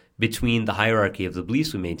contrast between the hierarchy of the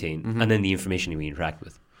beliefs we maintain mm-hmm. and then the information we interact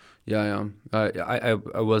with. Yeah.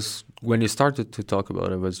 I was, when you started to talk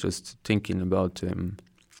about it, I was just thinking about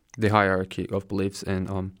the hierarchy of beliefs,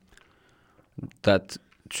 and that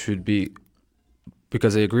should be,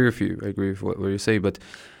 because I agree with you. I agree with what you say, but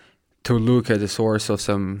to look at the source of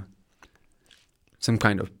some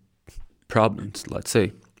kind of problems, let's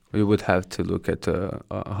say, we would have to look at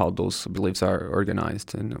how those beliefs are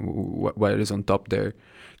organized and what is on top there,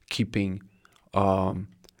 keeping the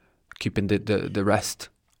rest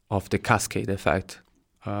of the cascade effect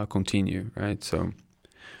continue, right? So,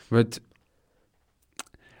 but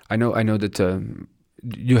I know that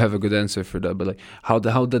you have a good answer for that, but like how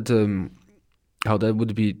that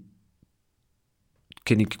would be.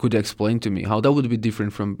 Could you explain to me how that would be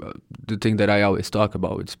different from the thing that I always talk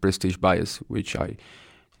about? It's prestige bias, which I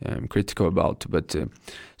am critical about. But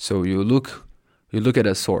so you look at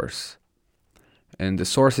a source, and the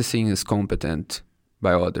source is seen as competent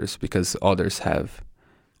by others because others have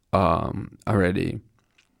already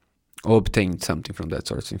obtained something from that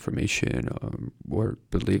source, information or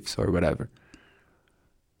beliefs or whatever.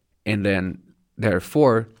 And then,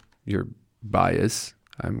 therefore, your bias,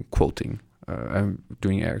 I'm quoting, I'm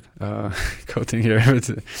doing air quoting here, but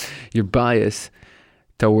your bias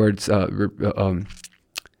towards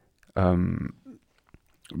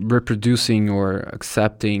reproducing or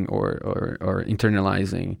accepting or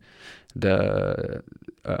internalizing the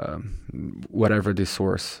whatever this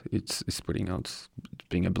source is putting out,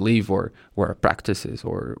 being a belief or practices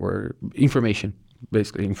or information,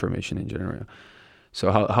 basically information in general.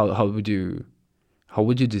 So how would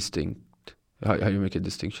you distinct? How you make a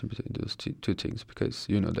distinction between those two things? Because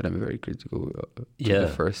you know that I'm very critical to the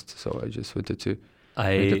first, so I just wanted to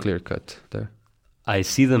make a clear cut there. I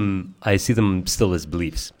see them still as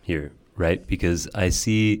beliefs here, right? Because I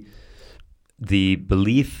see the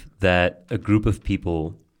belief that a group of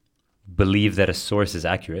people believe that a source is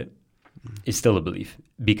accurate is still a belief.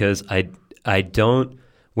 Because I don't,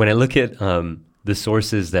 when I look at the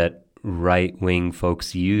sources that right-wing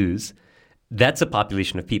folks use, that's a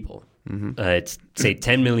population of people. It's, say,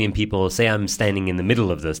 10 million people. Say I'm standing in the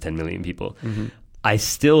middle of those 10 million people. I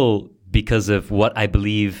still, because of what I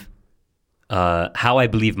believe, how I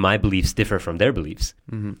believe my beliefs differ from their beliefs,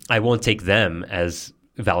 I won't take them as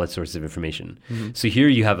valid sources of information. So here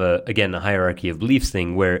you have, a hierarchy of beliefs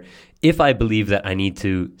thing where if I believe that I need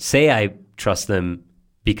to say I trust them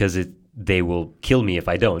because they will kill me if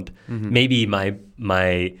I don't, maybe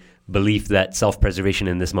my belief that self-preservation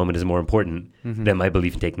in this moment is more important than my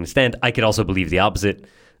belief in taking a stand. I could also believe the opposite,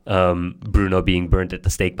 Bruno being burnt at the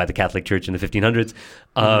stake by the Catholic Church in the 1500s.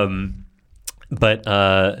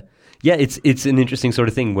 It's an interesting sort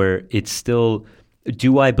of thing where it's still,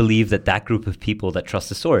 do I believe that group of people that trust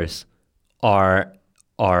the source are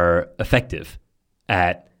effective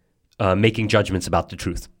at making judgments about the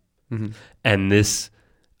truth? And this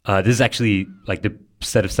is actually, like, the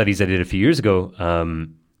set of studies I did a few years ago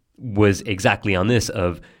was exactly on this,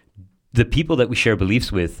 of the people that we share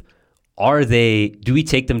beliefs with, do we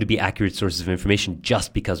take them to be accurate sources of information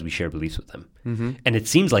just because we share beliefs with them? And it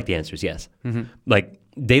seems like the answer is yes. Like,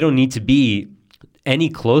 they don't need to be any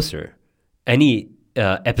closer,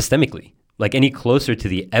 epistemically, like any closer to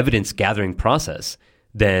the evidence gathering process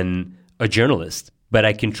than a journalist, but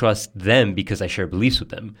I can trust them because I share beliefs with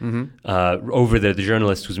them over the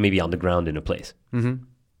journalist who's maybe on the ground in a place.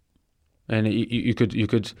 And you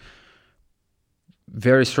could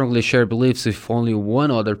very strongly share beliefs with only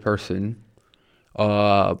one other person,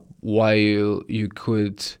 while you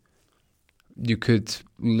could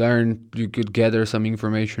gather some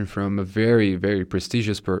information from a very, very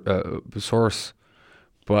prestigious source.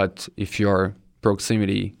 But if your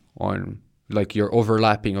proximity on, like, your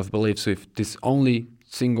overlapping of beliefs with this only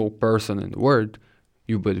single person in the world,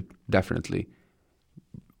 you would definitely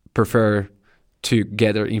prefer to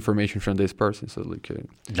gather information from this person. So, like,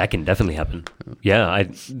 that can definitely happen. Yeah,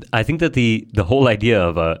 I think that the whole idea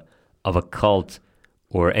of a cult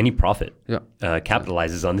or any prophet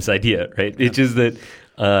capitalizes on this idea, right? It's just that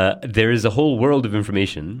there is a whole world of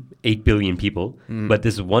information, 8 billion people, but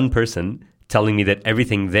this one person telling me that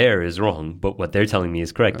everything there is wrong, but what they're telling me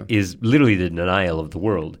is correct, is literally the denial of the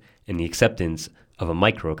world and the acceptance of a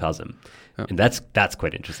microcosm. And that's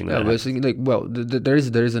quite interesting. I was thinking, like, well, there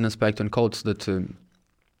is an aspect on cults that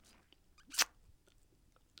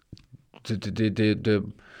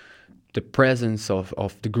the presence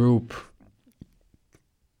of the group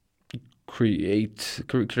creates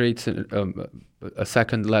a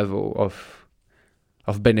second level of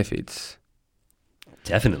benefits.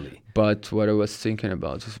 Definitely. But what I was thinking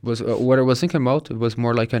about was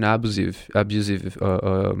more like an abusive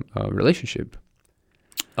relationship.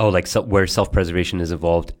 Oh, like where self-preservation is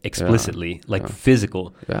involved explicitly,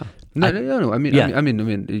 physical. Yeah. No. I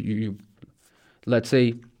mean, you let's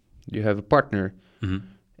say you have a partner,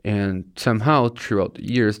 and somehow throughout the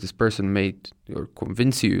years, this person made or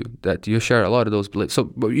convince you that you share a lot of those beliefs. So,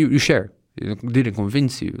 but you share. You didn't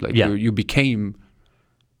convince you. Like, you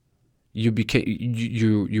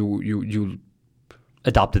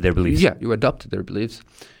adopted their beliefs. Yeah, you adopted their beliefs,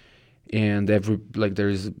 and there's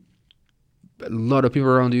a lot of people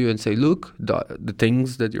around you and say, look, the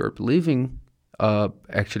things that you're believing,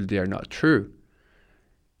 actually they are not true.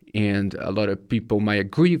 And a lot of people might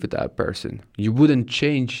agree with that person. You wouldn't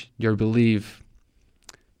change your belief,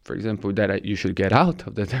 for example, that you should get out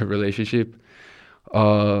of that relationship,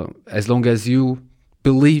 as long as you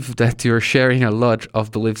believe that you're sharing a lot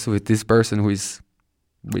of beliefs with this person who is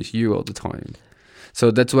with you all the time.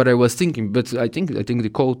 So that's what I was thinking. But I think the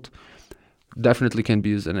quote definitely can be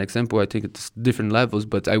used as an example. I think it's different levels,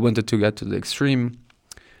 but I wanted to get to the extreme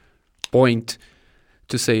point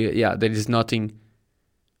to say, yeah, there is nothing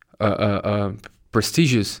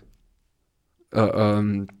prestigious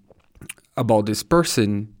about this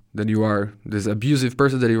person that you are, this abusive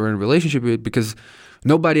person that you are in a relationship with, because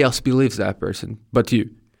nobody else believes that person but you.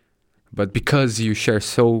 But because you share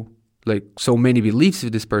so many beliefs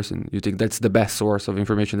with this person, you think that's the best source of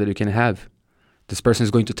information that you can have. This person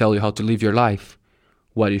is going to tell you how to live your life,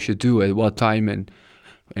 what you should do at what time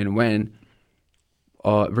and when,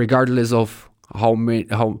 regardless of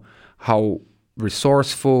how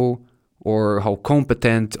resourceful or how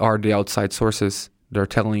competent are the outside sources. They're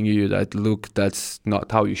telling you that, look, that's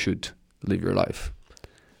not how you should live your life.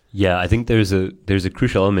 Yeah, I think there's a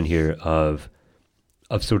crucial element here of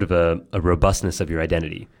sort of a robustness of your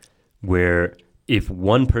identity, where if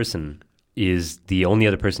one person is the only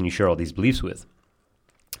other person you share all these beliefs with,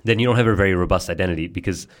 then you don't have a very robust identity,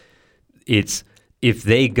 because it's, if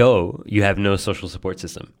they go, you have no social support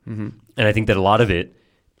system. Mm-hmm. And I think that a lot of it,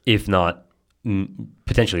 if not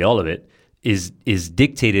potentially all of it, is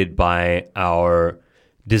dictated by our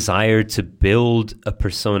desire to build a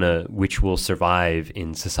persona which will survive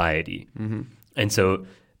in society. Mm-hmm. And so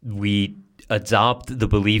we adopt the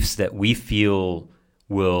beliefs that we feel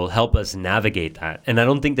will help us navigate that. And I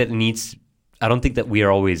don't think that we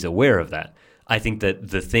are always aware of that. I think that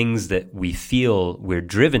the things that we feel we're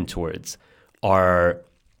driven towards are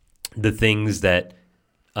the things that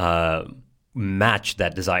match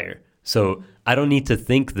that desire. So I don't need to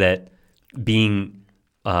think that being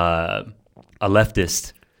a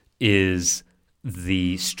leftist is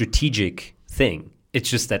the strategic thing. It's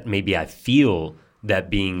just that maybe I feel that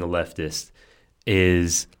being a leftist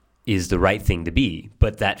is the right thing to be,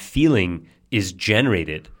 but that feeling is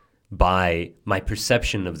generated by my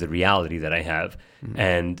perception of the reality that I have, mm-hmm.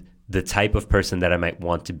 and the type of person that I might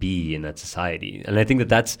want to be in that society. And I think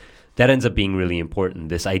that ends up being really important,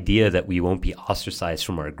 this idea that we won't be ostracized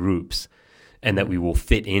from our groups and that we will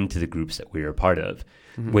fit into the groups that we are a part of.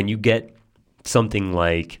 Mm-hmm. When you get something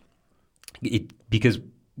like it, because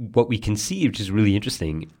what we can see, which is really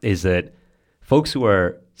interesting, is that folks who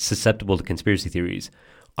are susceptible to conspiracy theories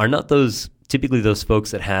are not typically those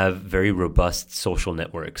folks that have very robust social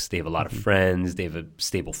networks. They have a lot of friends, they have a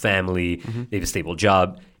stable family, they have a stable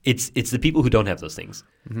job. It's the people who don't have those things.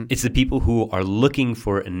 Mm-hmm. It's the people who are looking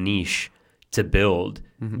for a niche to build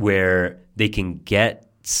where they can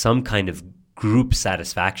get some kind of group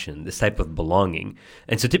satisfaction, this type of belonging.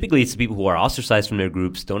 And so typically it's the people who are ostracized from their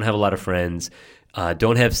groups, don't have a lot of friends,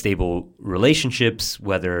 don't have stable relationships,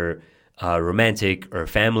 whether romantic or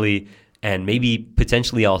family, and maybe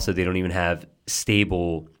potentially also they don't even have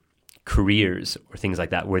stable careers or things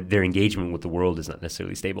like that, where their engagement with the world is not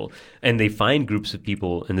necessarily stable. And they find groups of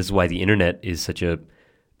people, and this is why the internet is such a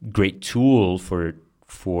great tool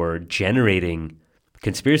for generating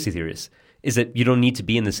conspiracy theorists, is that you don't need to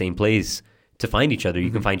be in the same place to find each other.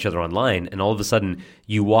 You can find each other online, and all of a sudden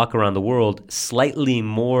you walk around the world slightly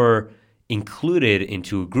more included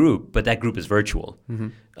into a group, but that group is virtual.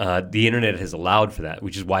 The internet has allowed for that,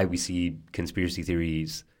 which is why we see conspiracy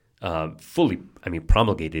theories fully,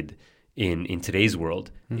 promulgated in today's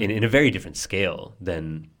world in a very different scale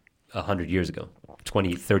than 100 years ago,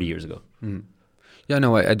 20, 30 years ago. Yeah,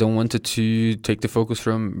 no, I don't want it to take the focus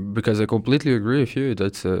from, because I completely agree with you.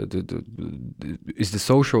 That's is the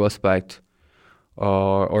social aspect,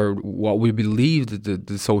 or what we believe that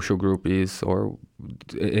the social group is, or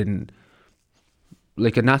in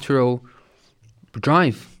like a natural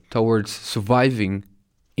drive towards surviving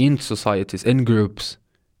in societies, in groups.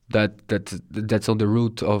 That's on the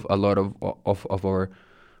root of a lot of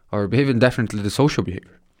our behavior, and definitely the social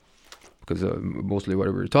behavior, because mostly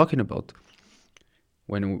what we're talking about,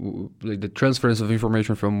 when like the transference of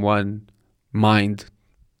information from one mind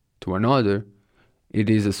to another, it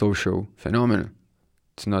is a social phenomenon.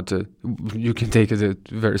 It's not you can take it a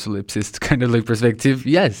very solipsist kind of like perspective,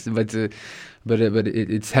 yes, but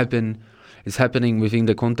it's happening within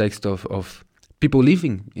the context of people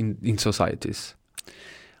living in societies.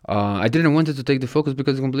 I didn't want to take the focus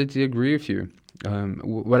because I completely agree with you.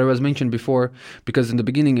 What I was mentioned before, because in the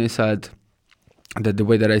beginning I said that the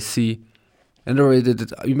way that I see, and the way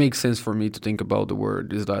that it makes sense for me to think about the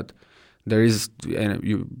word, is that there is, and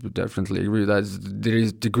you definitely agree, that there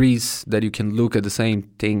is degrees that you can look at the same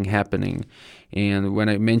thing happening. And when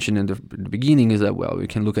I mentioned in the beginning is that, well, we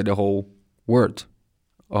can look at the whole world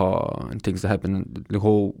and things that happen in the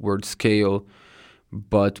whole world scale,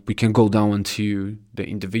 but we can go down to the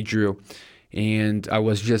individual. And I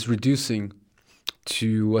was just reducing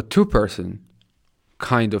to a two-person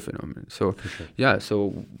kind of phenomenon. So For sure. yeah,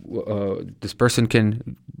 so this person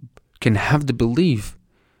can have the belief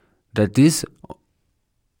that this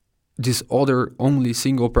other only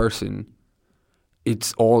single person,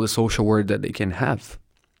 it's all the social work that they can have.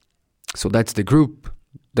 So that's the group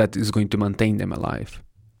that is going to maintain them alive,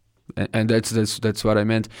 and that's what I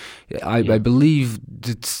meant. I believe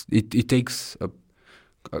that it takes a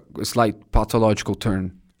slight pathological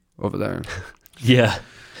turn over there. Yeah.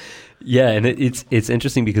 Yeah, and it's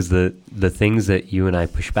interesting because the things that you and I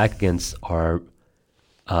push back against are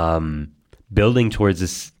building towards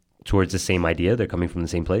the same idea. They're coming from the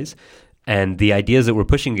same place, and the ideas that we're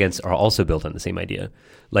pushing against are also built on the same idea.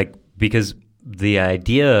 Like, because the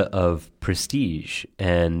idea of prestige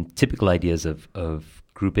and typical ideas of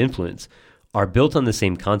group influence are built on the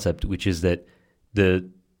same concept, which is that the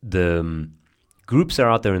groups are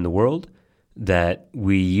out there in the world, that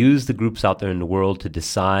we use the groups out there in the world to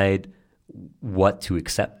decide what to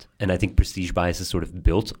accept. And I think prestige bias is sort of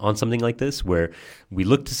built on something like this, where we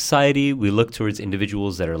look to society, we look towards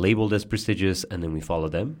individuals that are labeled as prestigious, and then we follow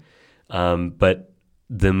them. But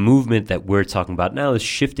the movement that we're talking about now is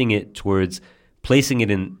shifting it towards placing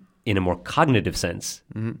it in a more cognitive sense,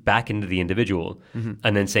 back into the individual,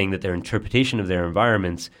 and then saying that their interpretation of their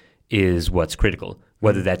environments is what's critical,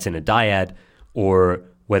 whether that's in a dyad or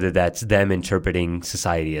whether that's them interpreting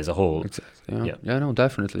society as a whole. Exactly. Yeah. No,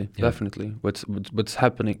 definitely. What's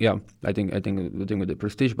happening? Yeah, I think the thing with the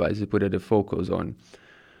prestige bias is put the focus on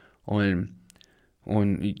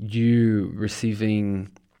you receiving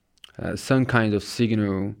some kind of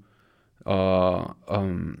signal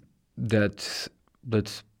that's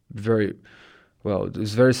very well.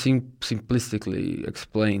 It's very simplistically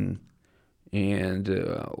explained, and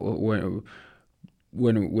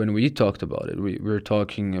when we talked about it, we were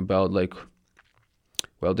talking about like,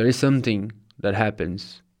 well, there is something that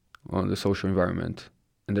happens on the social environment,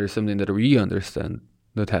 and there is something that we understand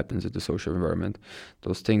that happens in the social environment.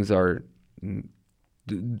 Those things are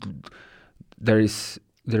there's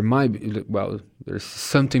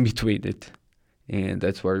something between it, and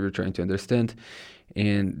that's what we're trying to understand,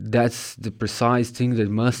 and that's the precise thing that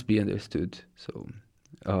must be understood. So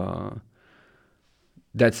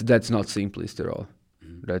that's not simplest at all.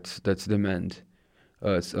 That's demand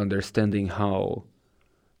us understanding how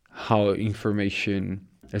information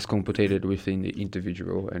is computed within the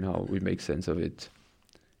individual and how we make sense of it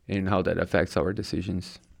and how that affects our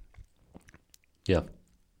decisions. Yeah.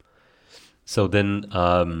 So then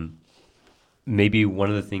maybe one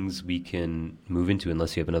of the things we can move into,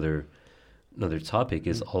 unless you have another topic,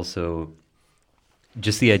 is also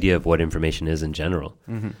just the idea of what information is in general.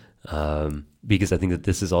 Because I think that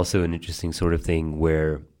this is also an interesting sort of thing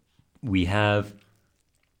where we have,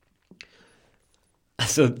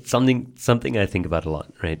 so something I think about a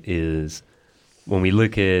lot, right, is when we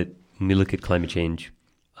look at climate change,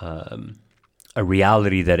 a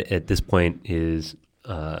reality that at this point is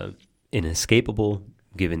inescapable,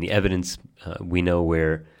 given the evidence. We know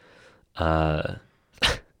we're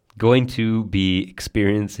going to be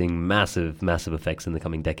experiencing massive effects in the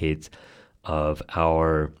coming decades of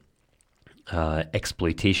our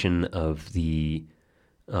exploitation of the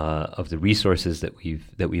resources that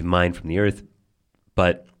we've mined from the earth.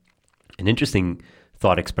 But an interesting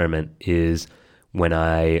thought experiment is when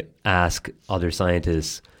I ask other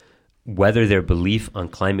scientists whether their belief on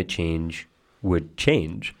climate change would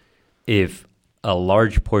change if a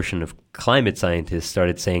large portion of climate scientists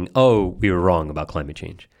started saying, "Oh, we were wrong about climate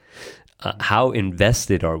change." How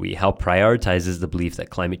invested are we? How prioritized is the belief that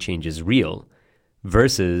climate change is real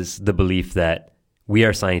versus the belief that we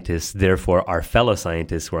are scientists, therefore our fellow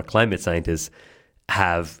scientists who are climate scientists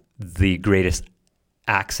have the greatest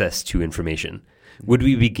access to information? Would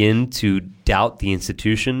we begin to doubt the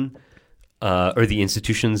institution or the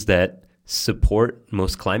institutions that support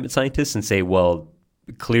most climate scientists and say, well,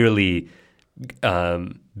 clearly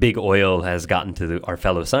big oil has gotten to our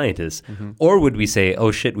fellow scientists? Or would we say,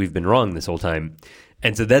 oh shit, we've been wrong this whole time?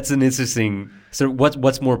 And so that's an interesting. So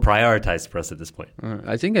what's more prioritized for us at this point?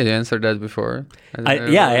 I think I answered that before.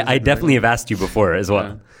 I definitely have asked you before as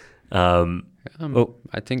well. Yeah.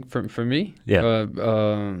 I think for me,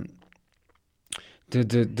 the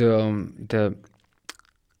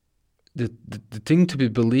thing to be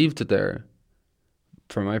believed there,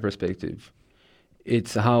 from my perspective,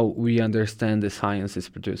 it's how we understand the science is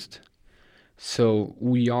produced. So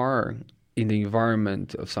we are in the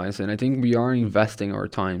environment of science, and I think we are investing our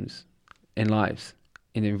times and lives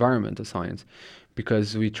in the environment of science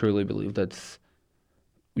because we truly believe that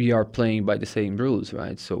we are playing by the same rules,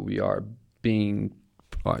 right? So we are being...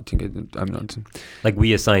 I'm not... Like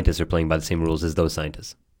we as scientists are playing by the same rules as those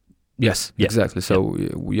scientists. Yes, Yeah. exactly. So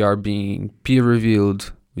we are being peer reviewed,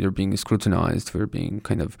 we are being scrutinized, we're being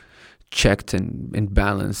kind of checked and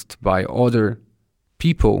balanced by other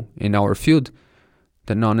people in our field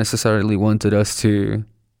that not necessarily wanted us to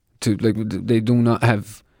like, they do not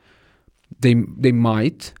have, they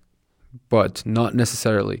might, but not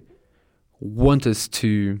necessarily want us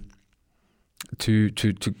to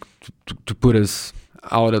put us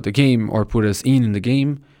out of the game or put us in the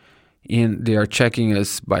game, and they are checking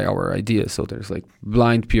us by our ideas. So there's like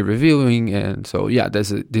blind peer reviewing, and so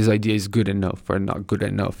this idea is good enough or not good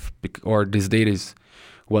enough, or this data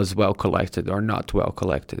was well collected or not well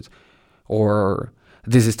collected, or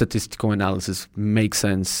this statistical analysis makes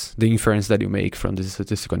sense. The inference that you make from this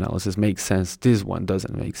statistical analysis makes sense. This one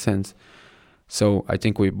doesn't make sense. So I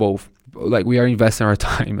think we both, like, we are investing our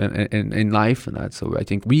time in life in that. So I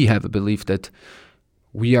think we have a belief that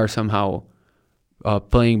we are somehow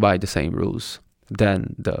playing by the same rules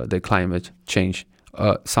than the climate change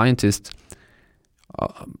scientists.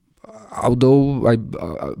 Although I'm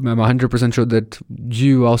 100% sure that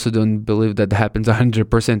you also don't believe that happens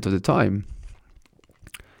 100% of the time.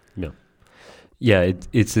 Yeah,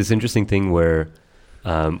 it's this interesting thing where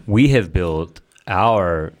we have built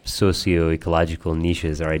our socio-ecological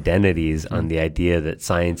niches, our identities, on the idea that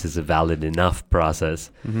science is a valid enough process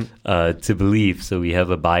to believe. So we have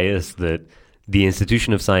a bias that the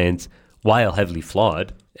institution of science, while heavily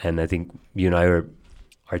flawed, and I think you and I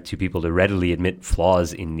are two people to readily admit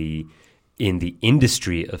flaws in the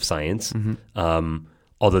industry of science,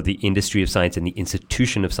 although the industry of science and the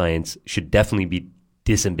institution of science should definitely be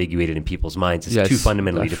disambiguated in people's minds. It's two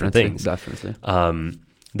fundamentally different things. Definitely.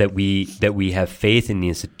 That we have faith in the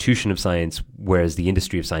institution of science, whereas the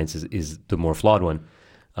industry of science is the more flawed one.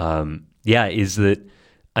 Is that,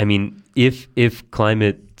 I mean, if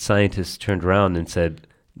climate scientists turned around and said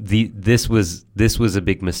this was a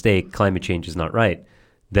big mistake, climate change is not right,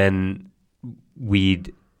 then we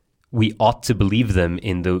ought to believe them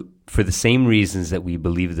for the same reasons that we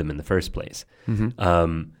believe them in the first place.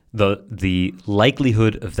 The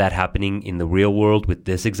likelihood of that happening in the real world with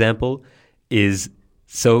this example is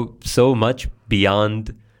so much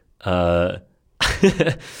beyond a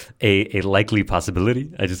likely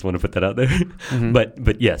possibility. I just want to put that out there.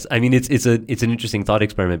 But yes, I mean, it's an interesting thought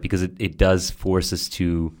experiment, because it does force us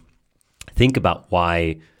to think about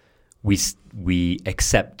why we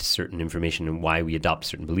accept certain information and why we adopt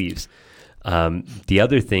certain beliefs. The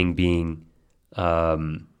other thing being, I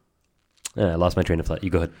lost my train of thought. You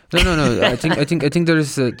go ahead. No. I think there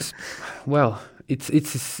is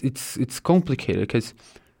it's complicated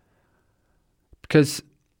because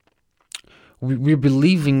we're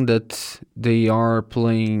believing that they are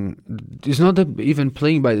playing. It's not even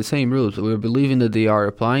playing by the same rules. We're believing that they are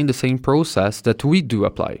applying the same process that we do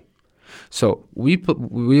apply. So we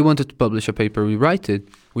wanted to publish a paper. We write it.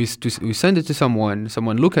 We send it to someone.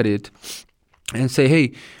 Someone look at it and say,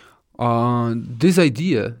 hey, this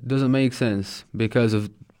idea doesn't make sense because of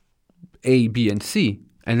A, B, and C.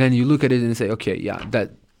 And then you look at it and say, okay, yeah,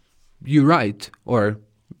 that you're right, or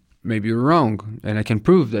maybe you're wrong, and I can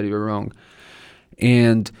prove that you're wrong.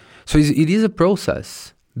 And so it is a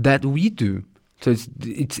process that we do. So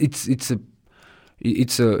it's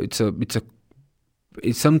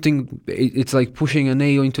something. It's like pushing a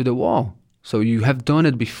nail into the wall. So you have done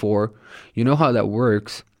it before. You know how that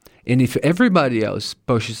works. And if everybody else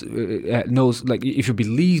pushes, knows, like if you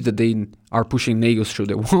believe that they are pushing nails through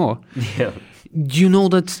the wall, you know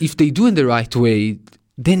that if they do it the right way,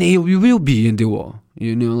 then you will be in the wall.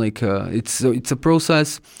 You know, like it's a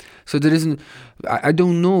process. So there isn't. I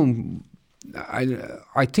don't know.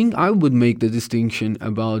 I think I would make the distinction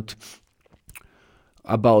about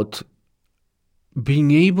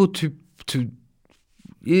being able to.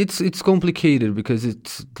 It's complicated because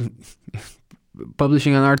it's.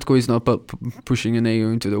 Publishing an article is not pushing a nail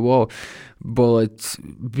into the wall, but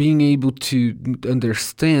being able to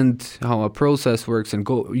understand how a process works and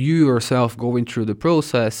you yourself going through the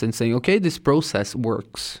process and saying, okay, this process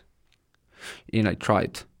works, and I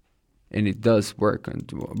tried, and it does work, and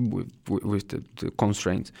with the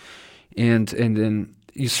constraints, and then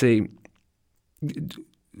you say,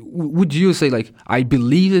 would you say like, I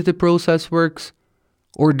believe that the process works,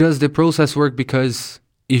 or does the process work because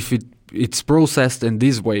if it's processed in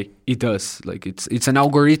this way, it does. Like it's an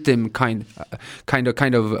algorithm kind of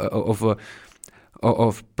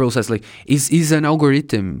process. Like is an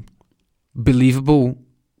algorithm believable,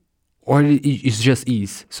 or it's just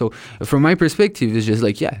is? So from my perspective, it's just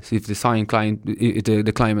like, yes, if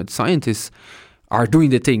the climate scientists are doing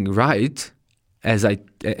the thing right, as I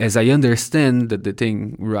understand that the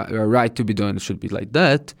thing right to be done should be like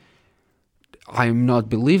that, I am not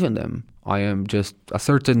believing them. I am just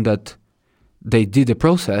asserting that they did a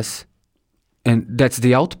process, and that's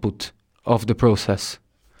the output of the process.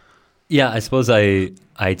 Yeah, I suppose I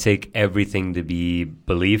take everything to be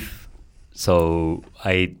belief. So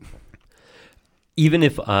even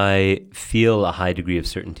if I feel a high degree of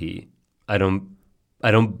certainty, I don't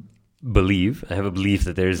believe. I have a belief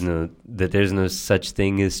that there's no such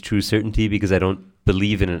thing as true certainty, because I don't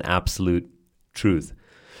believe in an absolute truth.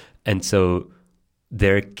 And so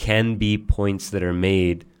there can be points that are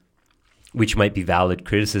made which might be valid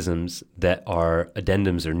criticisms that are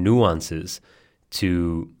addendums or nuances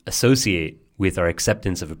to associate with our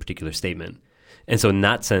acceptance of a particular statement. And so in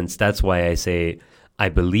that sense, that's why I say I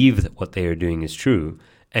believe that what they are doing is true.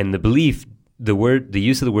 And the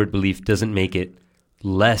use of the word belief doesn't make me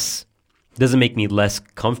less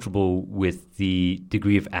comfortable with the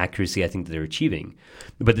degree of accuracy I think that they're achieving.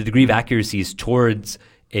 But the degree of accuracy is towards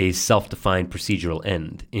a self-defined procedural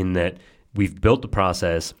end, in that we've built the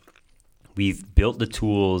process, we've built the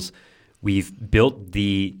tools, we've built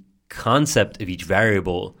the concept of each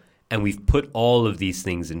variable, and we've put all of these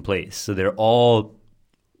things in place. So they're all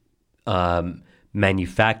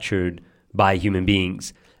manufactured by human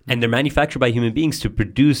beings. And they're manufactured by human beings to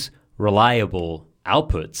produce reliable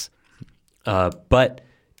outputs. But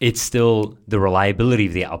it's still the reliability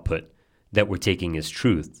of the output that we're taking as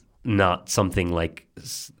truth, not something like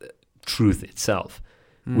truth itself,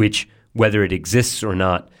 which, whether it exists or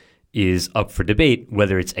not, is up for debate.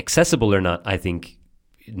 Whether it's accessible or not, I think,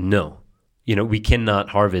 no. We cannot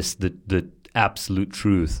harvest the absolute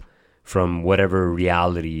truth from whatever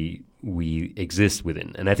reality we exist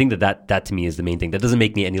within. And I think that to me is the main thing. That doesn't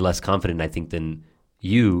make me any less confident, I think, than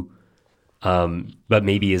you. But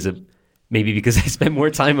maybe because I spent more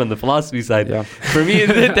time on the philosophy side. Yeah. For me,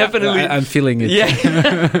 it definitely. I'm feeling it. Yeah.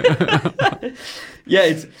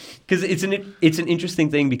 Yeah, it's an interesting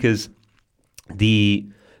thing, because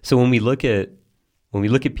when we look at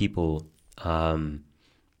people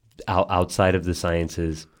outside of the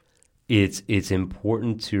sciences, it's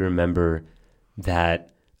important to remember that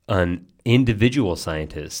an individual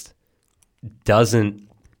scientist doesn't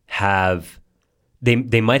have.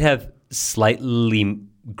 They might have slightly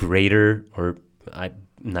greater, or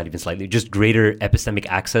not even slightly, just greater epistemic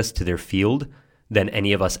access to their field than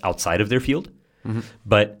any of us outside of their field. Mm-hmm.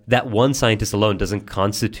 But that one scientist alone doesn't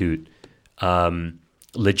constitute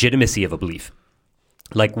legitimacy of a belief.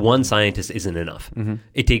 Like, one scientist isn't enough. Mm-hmm.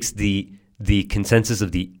 It takes the consensus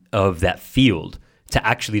of that field to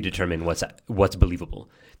actually determine what's believable.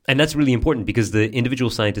 And that's really important, because the individual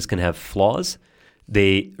scientist can have flaws.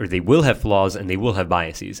 They will have flaws, and they will have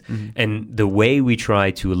biases. Mm-hmm. And the way we try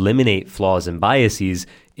to eliminate flaws and biases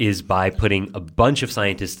is by putting a bunch of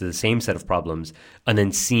scientists to the same set of problems and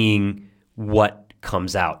then seeing what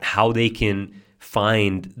comes out, how they can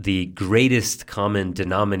find the greatest common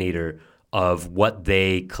denominator of what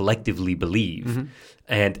they collectively believe. Mm-hmm.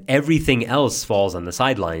 And everything else falls on the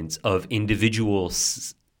sidelines of individual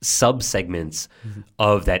sub-segments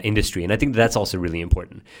of that industry. And I think that's also really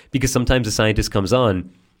important, because sometimes a scientist comes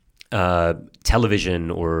on television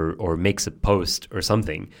or makes a post or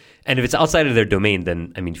something, and if it's outside of their domain,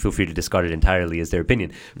 then, feel free to discard it entirely as their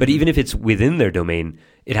opinion. But even if it's within their domain,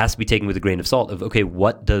 it has to be taken with a grain of salt of, okay,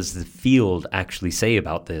 what does the field actually say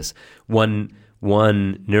about this? One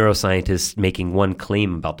neuroscientist making one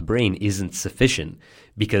claim about the brain isn't sufficient,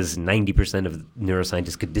 because 90% of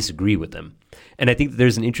neuroscientists could disagree with them. And I think that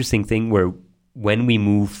there's an interesting thing where, when we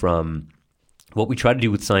move from, what we try to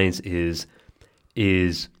do with science is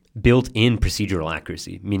built-in procedural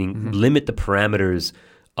accuracy, meaning limit the parameters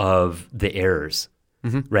of the errors,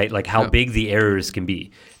 right? Like how big the errors can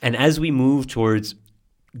be. And as we move towards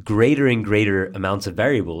greater and greater amounts of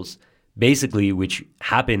variables, basically, which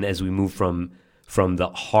happen as we move from the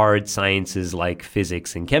hard sciences like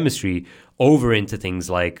physics and chemistry over into things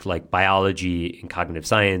like biology and cognitive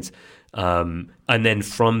science, and then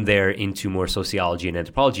from there into more sociology and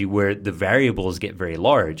anthropology, where the variables get very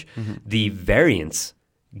large, the variance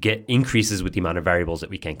increases with the amount of variables that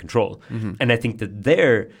we can control. And I think that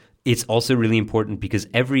there, it's also really important, because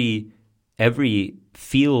every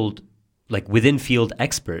field, like within field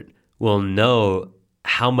expert, will know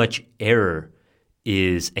how much error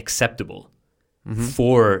is acceptable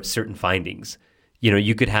for certain findings.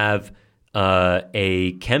 You could have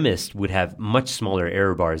a chemist would have much smaller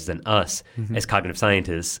error bars than us as cognitive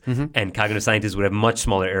scientists, and cognitive scientists would have much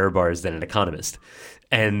smaller error bars than an economist.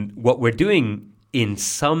 And what we're doing, in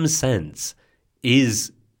some sense,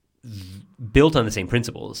 is built on the same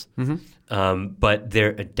principles, but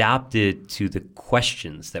they're adapted to the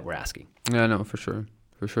questions that we're asking. Yeah, no, for sure.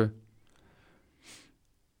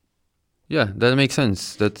 Yeah, that makes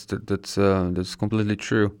sense. That's completely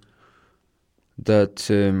true. That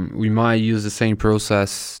we might use the same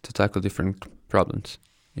process to tackle different problems,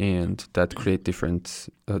 and that create different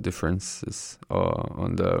differences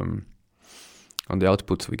on the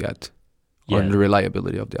outputs we get, on the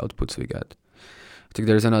reliability of the outputs we get. I think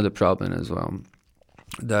there's another problem as well.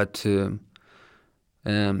 That,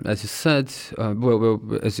 as you said,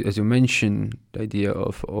 as you mentioned, the idea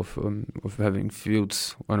of having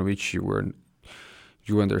fields on which you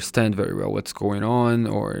understand very well what's going on,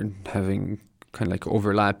 or having kind of like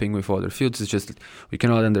overlapping with other fields. It's just we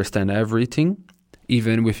cannot understand everything,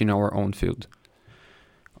 even within our own field.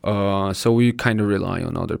 So we kind of rely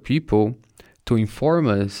on other people to inform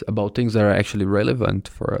us about things that are actually relevant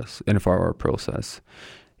for us and for our process.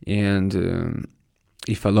 And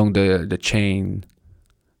if along the chain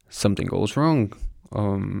something goes wrong,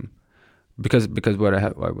 because what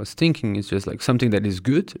I was thinking is just like something that is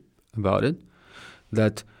good about it,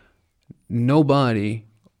 that nobody,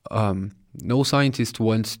 no scientist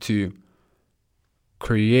wants to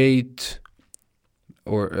create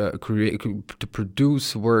or to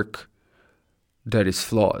produce work that is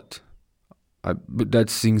flawed. But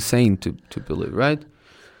that's insane to believe, right?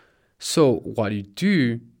 So what you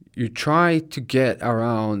do, you try to get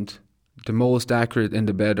around the most accurate and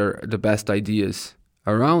the best ideas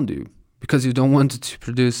around you, because you don't want to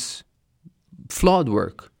produce flawed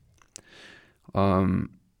work.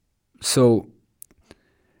 So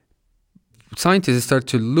scientists start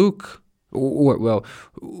to look,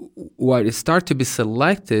 it start to be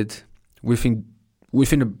selected within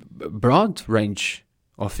a broad range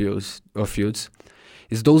of fields,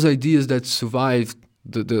 is those ideas that survive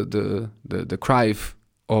the crive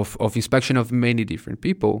of inspection of many different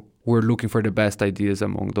people who are looking for the best ideas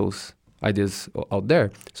among those ideas out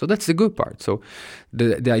there. So that's the good part. So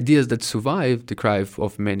the ideas that survive the crive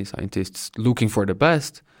of many scientists looking for the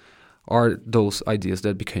best are those ideas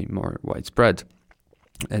that became more widespread.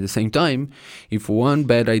 At the same time, if one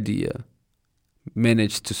bad idea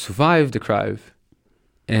managed to survive the crive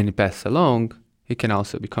and pass along, it can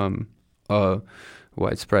also become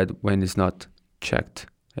widespread when it's not checked.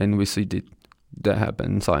 And we see that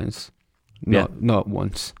happen in science. Not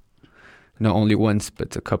once. Not only once,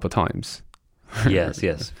 but a couple times.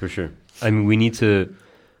 Yes, for sure. I mean, we need to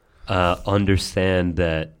understand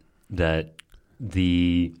that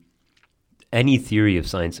any theory of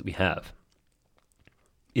science that we have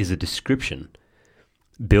is a description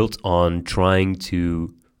built on trying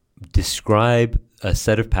to describe a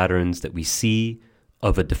set of patterns that we see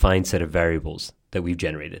of a defined set of variables that we've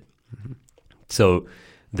generated. Mm-hmm. So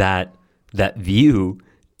that view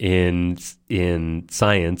in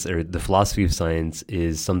science, or the philosophy of science,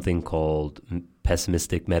 is something called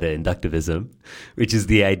pessimistic meta-inductivism, which is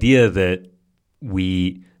the idea that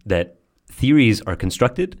theories are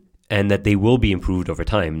constructed and that they will be improved over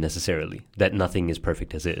time necessarily, that nothing is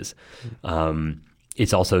perfect as is.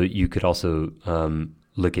 It's also, you could also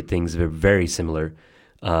look at things that are very similar,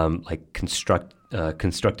 like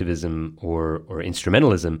constructivism or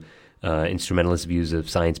instrumentalism. Instrumentalist views of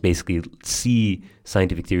science basically see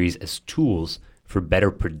scientific theories as tools for better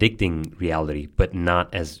predicting reality, but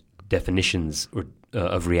not as definitions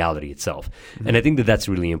of reality itself. Mm-hmm. And I think that that's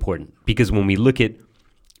really important, because when we look at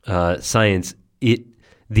science,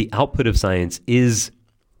 the output of science is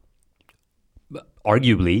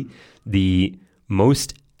arguably the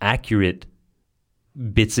most accurate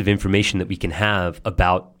bits of information that we can have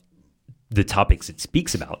about the topics it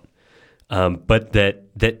speaks about. But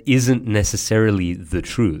that isn't necessarily the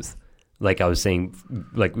truth. Like I was saying,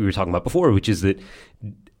 like we were talking about before, which is that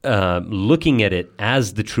looking at it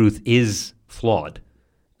as the truth is flawed.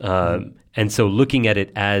 And so looking at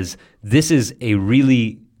it as this is a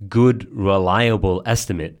really good, reliable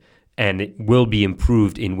estimate, and it will be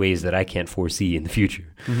improved in ways that I can't foresee in the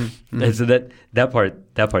future. Mm-hmm. Mm-hmm. And so that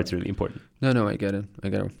part's really important. No, I get it.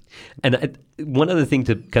 And one other thing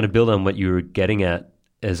to kind of build on what you were getting at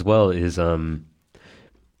as well is I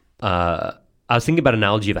was thinking about an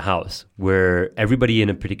analogy of a house where everybody in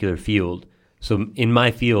a particular field, so in my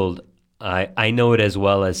field, I know it as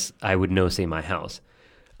well as I would know, say, my house.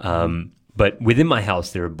 But within my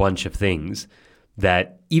house, there are a bunch of things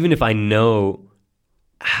that even if I know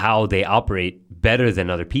how they operate better than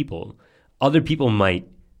other people might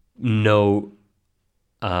know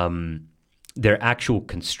their actual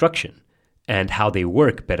construction and how they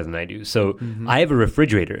work better than I do. So I have a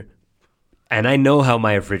refrigerator, and I know how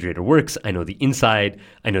my refrigerator works. I know the inside,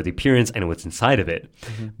 I know the appearance, I know what's inside of it.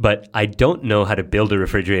 But I don't know how to build a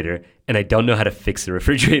refrigerator, and I don't know how to fix the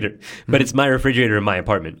refrigerator. But it's my refrigerator in my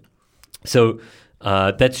apartment. So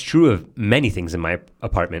That's true of many things in my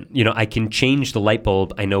apartment. You know, I can change the light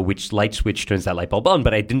bulb. I know which light switch turns that light bulb on,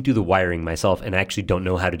 but I didn't do the wiring myself, and I actually don't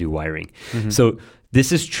know how to do wiring. So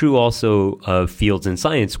this is true also of fields in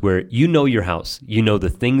science where you know your house, you know the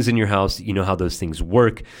things in your house, you know how those things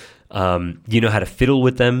work. You know how to fiddle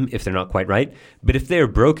with them if they're not quite right. But if they're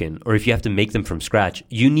broken or if you have to make them from scratch,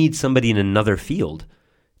 you need somebody in another field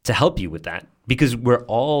to help you with that, because we're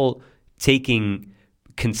all taking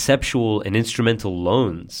conceptual and instrumental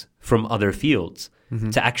loans from other fields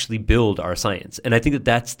to actually build our science. And I think that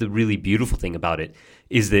that's the really beautiful thing about it,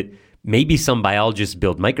 is that maybe some biologists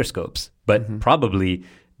build microscopes, but probably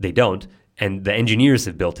they don't. And the engineers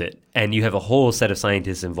have built it. And you have a whole set of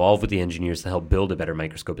scientists involved with the engineers to help build a better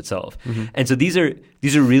microscope itself. And so these are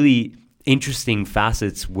really interesting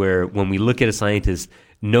facets where when we look at a scientist,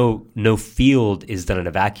 no field is done in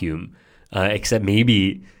a vacuum, except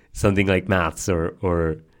maybe something like maths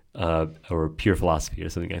or pure philosophy or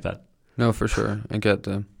something like that. No, for sure. I get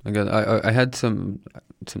that. I had some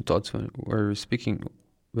thoughts when we were speaking,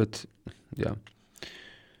 but yeah,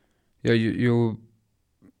 you.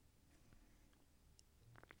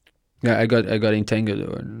 Yeah, I got entangled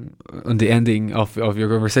on the ending of your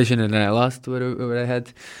conversation, and then I lost what I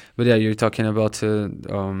had. But yeah, you're talking about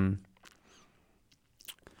the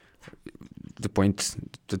point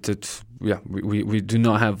that we do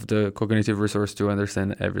not have the cognitive resource to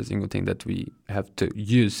understand every single thing that we have to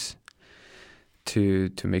use to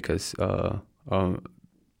make us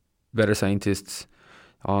better scientists.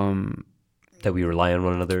 That we rely on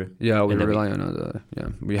one another. Yeah, we rely on other. Yeah,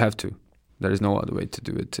 we have to. There is no other way to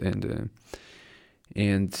do it, and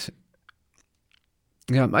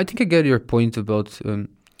yeah, I think I get your point about, and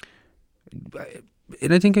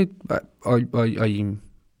I think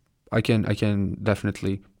I can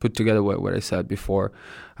definitely put together what I said before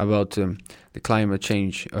about the climate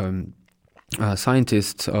change.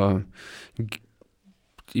 Scientists,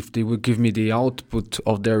 if they would give me the output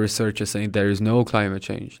of their research saying there is no climate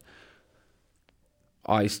change,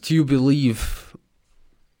 I still believe.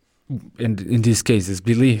 In these cases,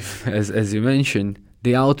 believe, as you mentioned,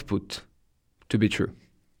 the output to be true.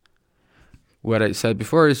 What I said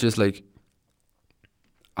before is just like,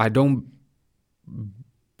 I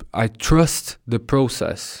trust the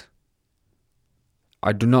process.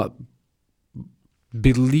 I do not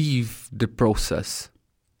believe the process.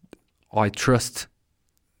 I trust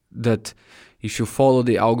that if you follow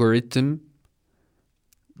the algorithm,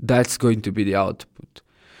 that's going to be the output.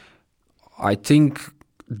 I think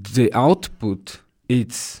the output,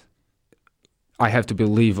 I have to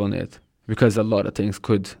believe on it, because a lot of things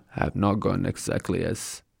could have not gone exactly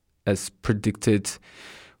as predicted,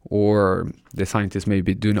 or the scientists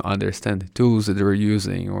maybe do not understand the tools that they were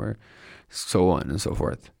using, or so on and so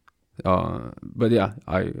forth. But yeah,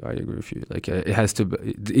 I agree with you. Like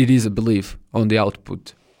it is a belief on the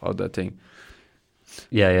output of that thing.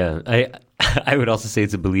 Yeah. I would also say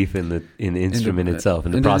it's a belief in the instrument itself,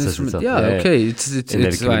 in the process itself. Yeah, okay, it's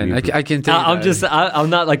fine. I can tell. I'm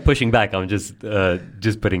not like pushing back. I'm just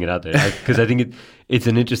putting it out there, because I think it's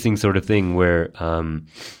an interesting sort of thing where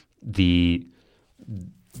the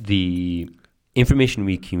information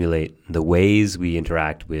we accumulate, the ways we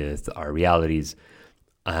interact with our realities,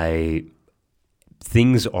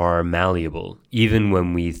 things are malleable even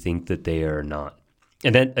when we think that they are not.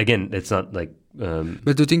 And then again, it's not like.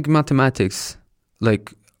 But do you think mathematics,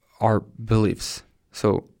 like, are beliefs?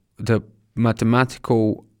 So the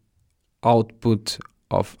mathematical output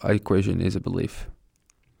of an equation is a belief?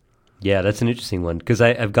 Yeah, that's an interesting one, because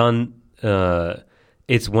I've gone.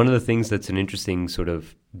 It's one of the things that's an interesting sort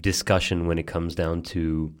of discussion when it comes down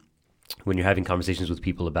to when you're having conversations with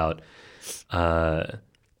people about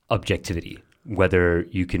objectivity, whether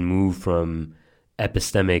you can move from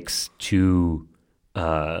epistemics to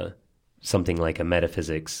something like a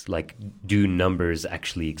metaphysics, like do numbers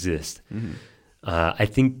actually exist? I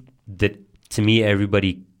think that, to me,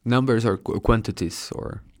 numbers are quantities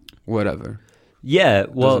or whatever. Yeah,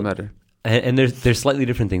 well, doesn't matter. And there's slightly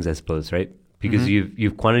different things, I suppose, right? Because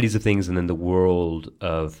you've quantities of things, and then the world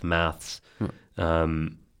of maths,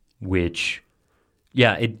 which,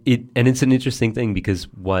 yeah, and it's an interesting thing, because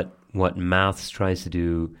what maths tries to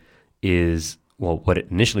do is, well, what it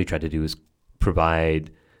initially tried to do is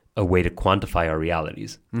provide a way to quantify our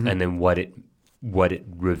realities. And then what it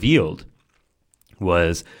revealed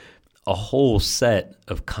was a whole set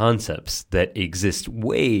of concepts that exist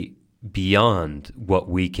way beyond what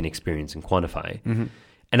we can experience and quantify.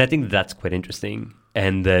 And I think that's quite interesting,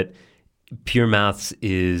 and that pure maths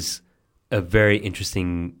is a very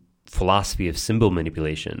interesting philosophy of symbol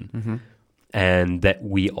manipulation, and that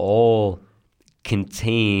we all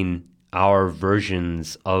contain our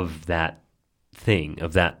versions of that thing,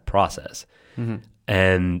 of that process.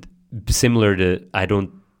 And similar to, I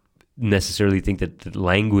don't necessarily think that the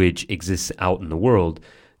language exists out in the world.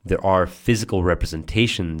 There are physical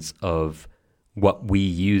representations of what we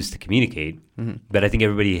use to communicate, but I think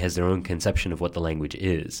everybody has their own conception of what the language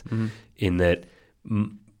is. In that,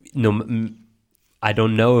 I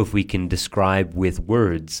don't know if we can describe with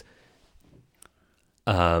words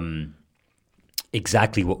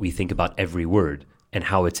exactly what we think about every word and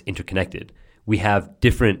how it's interconnected. We have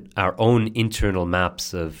our own internal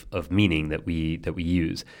maps of meaning that we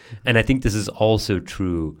use, and I think this is also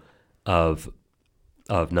true of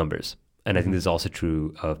numbers, and I think this is also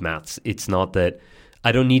true of maths. It's not that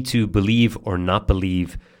I don't need to believe or not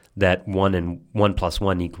believe that 1 and 1 plus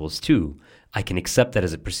 1 equals 2. I can accept that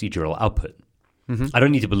as a procedural output. I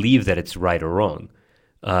don't need to believe that it's right or wrong.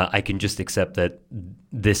 I can just accept that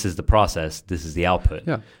this is the process, this is the output.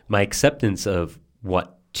 Yeah. My acceptance of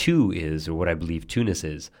what 2 is, or what I believe 2-ness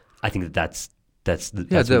is, I think that's where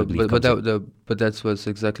the belief comes in. But that's what's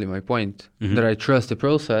exactly my point. That I trust the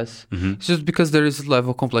process. It's just because there is a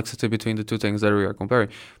level of complexity between the two things that we are comparing.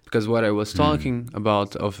 Because what I was talking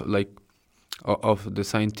about of the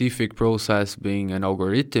scientific process being an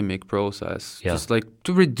algorithmic process, just like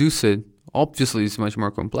to reduce it. Obviously, it's much more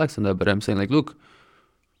complex than that. But I'm saying, like, look,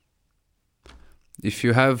 if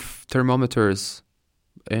you have thermometers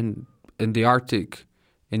in the Arctic,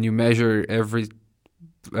 and you measure every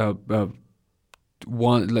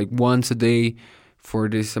once a day for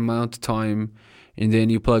this amount of time, and then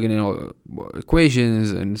you plug in all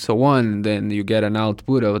equations and so on, and then you get an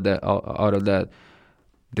output of that. Out of that,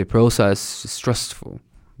 the process is trustful.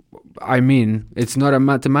 I mean, it's not a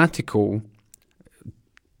mathematical.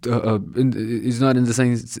 It's not in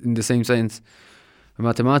the same sense a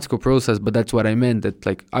mathematical process, but that's what I meant. That,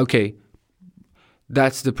 like, okay,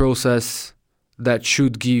 that's the process that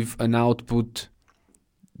should give an output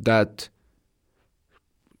that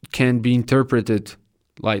can be interpreted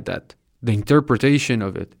like that. The interpretation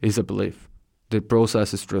of it is a belief. The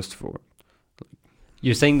process is trustful.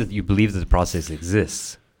 You're saying that you believe that the process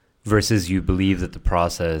exists versus you believe that the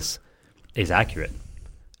process is accurate.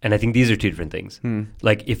 And I think these are two different things.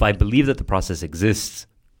 Like, if I believe that the process exists,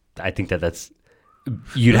 I think that's...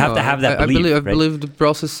 You'd have to have that belief, I believe the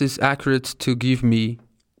process is accurate to give me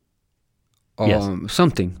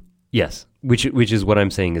something. Yes, which is what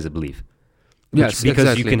I'm saying is a belief. Yes, because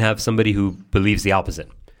exactly. you can have somebody who believes the opposite.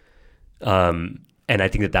 And I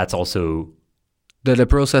think that's also... That the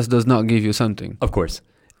process does not give you something. Of course.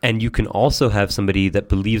 And you can also have somebody that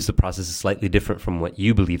believes the process is slightly different from what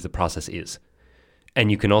you believe the process is. And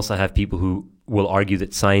you can also have people who will argue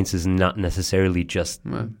that science is not necessarily just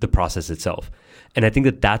the process itself. And I think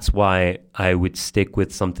that that's why I would stick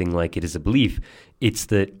with something like it is a belief. It's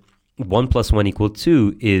that 1 plus 1 equal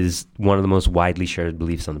 2 is one of the most widely shared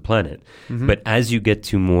beliefs on the planet. But as you get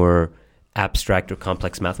to more abstract or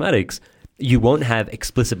complex mathematics, you won't have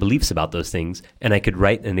explicit beliefs about those things. And I could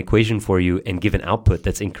write an equation for you and give an output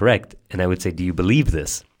that's incorrect. And I would say, do you believe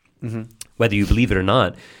this? Whether you believe it or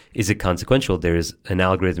not, is it consequential? There's an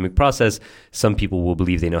algorithmic process. Some people will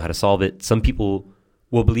believe they know how to solve it. Some people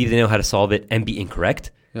will believe they know how to solve it and be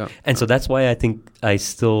incorrect. And so that's why I think I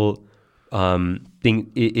still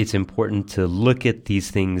think it's important to look at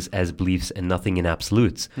these things as beliefs and nothing in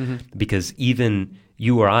absolutes. Because even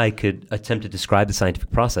you or I could attempt to describe the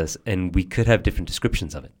scientific process and we could have different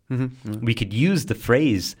descriptions of it. We could use the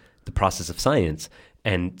phrase, the process of science,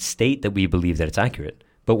 and state that we believe that it's accurate.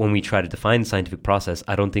 But when we try to define the scientific process,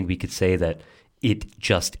 I don't think we could say that it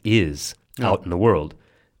just is out in the world.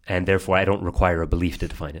 And therefore, I don't require a belief to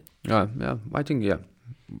define it. I think,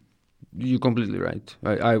 you're completely right.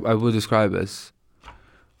 I would describe as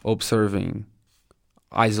observing,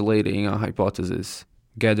 isolating a hypothesis,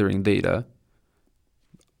 gathering data,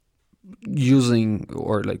 using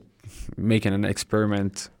or like making an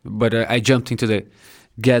experiment. But I jumped into the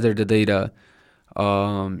gather the data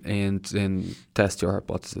and test your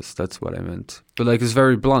hypothesis. That's what I meant. But like, it's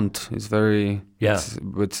very blunt. It's very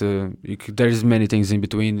there's many things in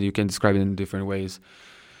between. You can describe it in different ways.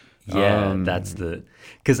 That's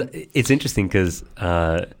because it's interesting because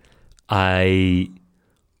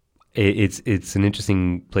it's an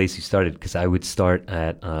interesting place you started, because I would start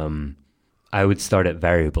at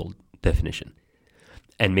variable definition,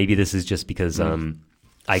 and maybe this is just because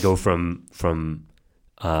I go from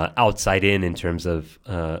outside in terms of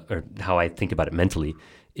or how I think about it mentally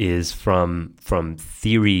is from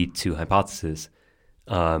theory to hypothesis,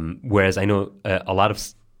 whereas I know a lot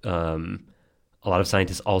of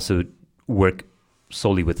scientists also work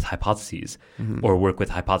solely with hypotheses or work with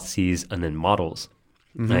hypotheses and then models.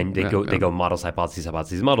 and they go models,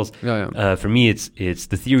 hypotheses, models. Yeah. For me, it's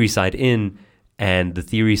the theory side in, and the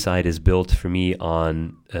theory side is built for me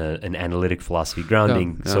on an analytic philosophy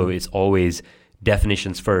grounding. So it's always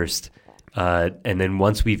definitions first, and then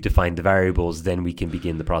once we've defined the variables, then we can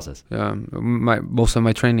begin the process. Yeah, most of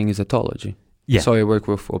my training is ethology. Yeah. So I work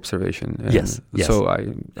with observation. Yes. So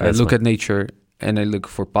I look at nature and I look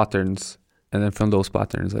for patterns, and then from those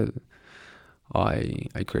patterns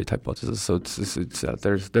I create hypotheses. So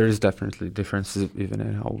there is definitely differences even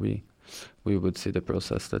in how we would see the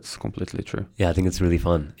process. That's completely true. Yeah, I think it's really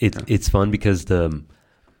fun. It's fun because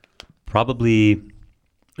probably,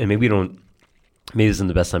 and maybe this isn't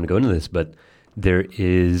the best time to go into this, but there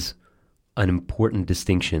is an important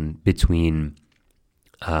distinction between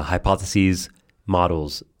hypotheses,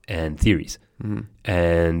 models, and theories.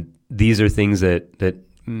 And these are things that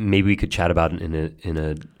maybe we could chat about at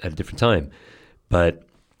a different time. But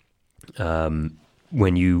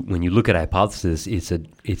when you look at a hypothesis, it's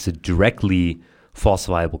a directly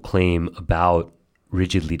falsifiable claim about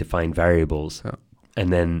rigidly defined variables. Yeah.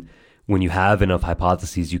 And then when you have enough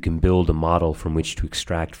hypotheses, you can build a model from which to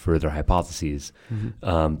extract further hypotheses.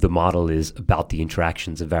 The model is about the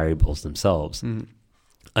interactions of variables themselves. And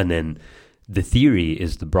then the theory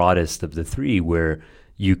is the broadest of the three, where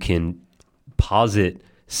you can posit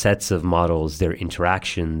sets of models, their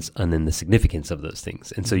interactions, and then the significance of those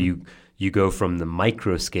things. And so you go from the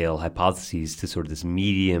micro scale hypotheses to sort of this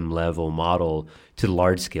medium level model to the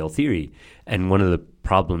large scale theory. And one of the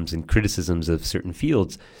problems and criticisms of certain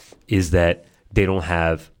fields is that they don't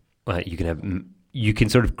have, you can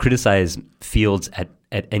sort of criticize fields at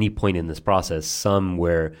any point in this process, some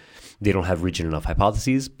where they don't have rigid enough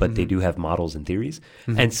hypotheses, but they do have models and theories,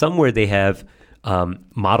 and some where they have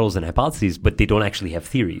models and hypotheses, but they don't actually have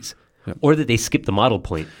theories, or that they skip the model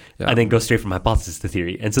point and then go straight from hypothesis to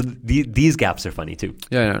theory. And so these gaps are funny too.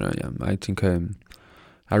 Yeah. I think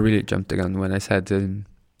I really jumped the gun when I said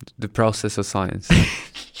the process of science.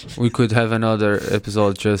 We could have another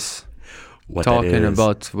episode just talking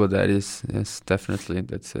about what that is. Yes, definitely.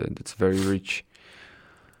 That's very rich.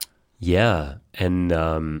 Yeah,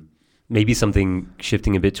 and maybe something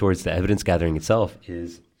shifting a bit towards the evidence gathering itself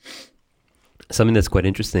is something that's quite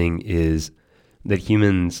interesting is that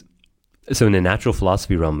humans, so in the natural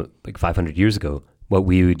philosophy realm, like 500 years ago, what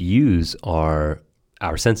we would use are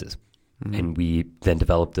our senses. And we then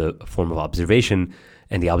developed a form of observation,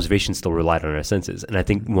 and the observation still relied on our senses. And I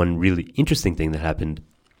think one really interesting thing that happened,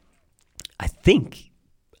 I think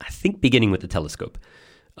beginning with the telescope,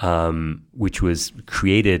 which was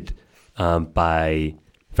created by,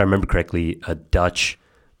 if I remember correctly, a Dutch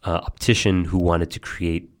optician who wanted to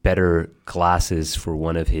create better glasses for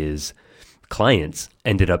one of his clients,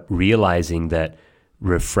 ended up realizing that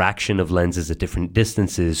refraction of lenses at different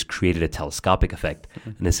distances created a telescopic effect,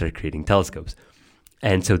 and they started creating telescopes.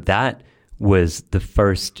 And so that was the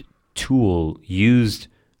first tool used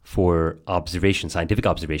for observation, scientific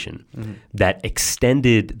observation, that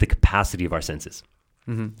extended the capacity of our senses.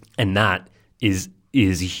 And that is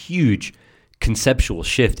a huge conceptual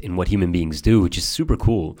shift in what human beings do, which is super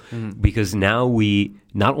cool, because now we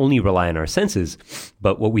not only rely on our senses,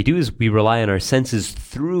 but what we do is we rely on our senses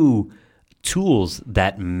through tools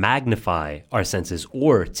that magnify our senses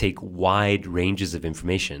or take wide ranges of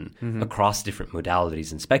information across different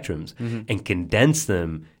modalities and spectrums and condense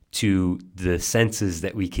them to the senses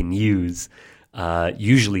that we can use,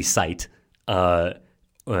 usually sight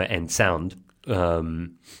and sound,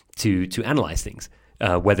 to analyze things.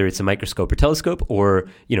 Whether it's a microscope or telescope, or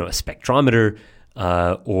a spectrometer,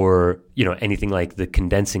 or anything like the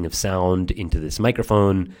condensing of sound into this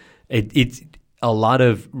microphone. It's a lot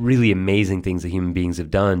of really amazing things that human beings have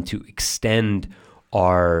done to extend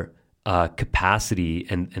our capacity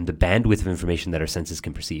and the bandwidth of information that our senses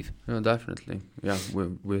can perceive. No, definitely. Yeah,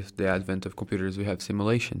 with the advent of computers, we have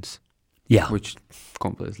simulations. Yeah, which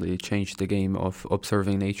completely changed the game of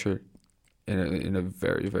observing nature in a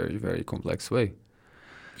very, very, very complex way.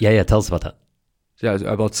 Yeah. Tell us about that. Yeah,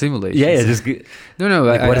 about simulations. Yeah. Just no.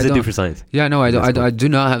 Like, what does it do for science? Yeah, no, I do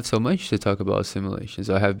not have so much to talk about simulations.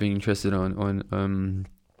 I have been interested on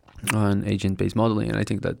agent-based modeling, and I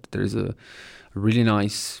think that there's a really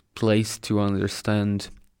nice place to understand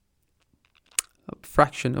a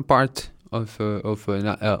part of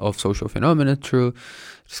social phenomena through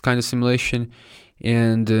this kind of simulation.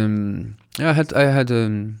 And I had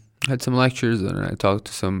some lectures, and I talked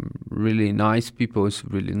to some really nice people,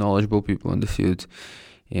 really knowledgeable people in the field,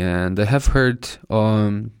 and I have heard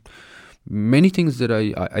many things that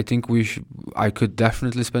I think I could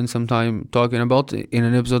definitely spend some time talking about in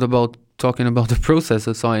an episode about talking about the process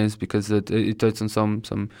of science, because it touches on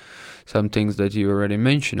some things that you already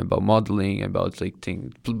mentioned about modeling, about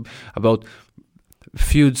about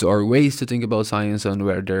fields or ways to think about science, and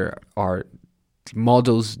where there are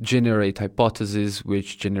models generate hypotheses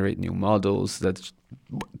which generate new models that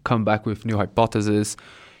come back with new hypotheses.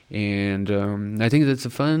 And I think that's a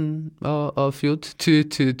fun field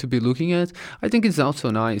to be looking at. I think it's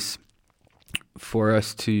also nice for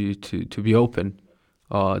us to be open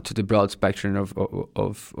to the broad spectrum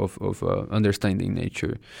of understanding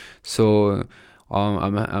nature. So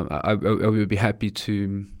I will be happy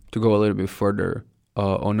to go a little bit further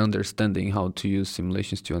on understanding how to use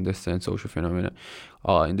simulations to understand social phenomena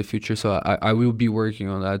in the future. So I will be working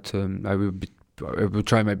on that. I will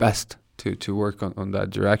try my best to work on that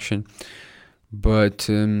direction. But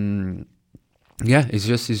it's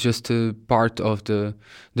just a part of the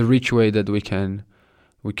rich way that we can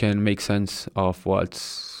make sense of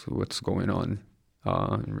what's going on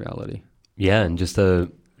in reality. Yeah, and just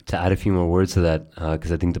to add a few more words to that,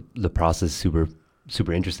 because I think the process is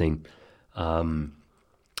super interesting.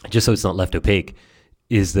 Just so it's not left opaque,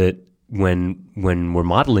 is that when we're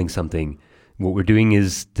modeling something, what we're doing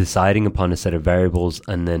is deciding upon a set of variables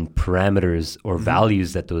and then parameters or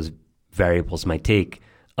values that those variables might take,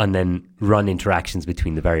 and then run interactions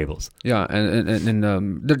between the variables. Yeah, and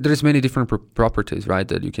there's many different properties, right,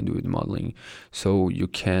 that you can do with modeling. So you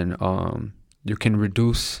can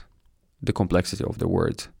reduce the complexity of the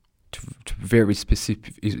word to very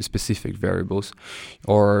specific variables,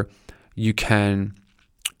 or you can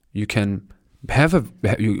have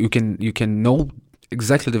you can know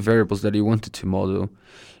exactly the variables that you wanted to model,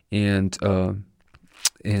 and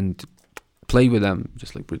play with them.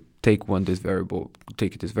 Just like take this variable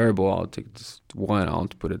out, take this one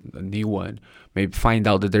out, put a new one. Maybe find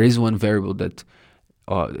out that there is one variable that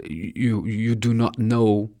you do not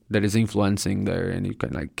know that is influencing there, and you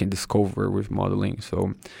can discover with modeling.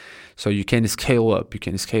 So you can scale up, you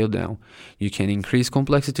can scale down, you can increase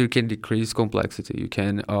complexity, you can decrease complexity, you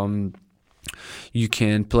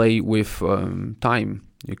can play with time,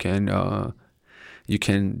 you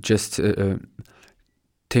can just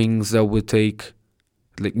things that would take,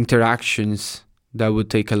 like interactions that would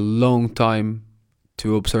take a long time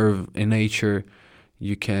to observe in nature,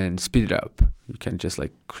 you can speed it up. You can just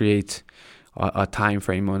create a time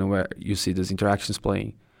frame on where you see those interactions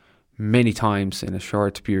playing many times in a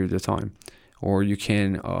short period of time. Or you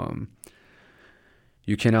can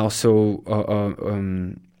also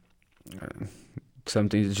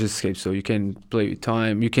something that just escapes. So you can play with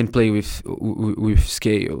time. You can play with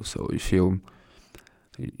scale. So if you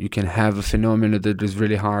can have a phenomenon that is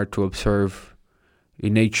really hard to observe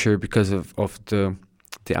in nature because of the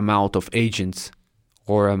amount of agents,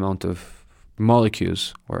 or amount of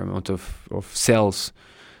molecules, or amount of cells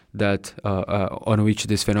that on which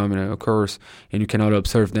this phenomenon occurs, and you cannot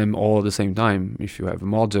observe them all at the same time. If you have a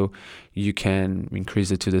model, you can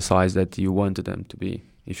increase it to the size that you wanted them to be,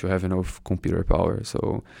 if you have enough computer power.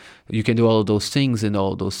 So you can do all of those things, and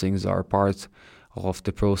all of those things are part of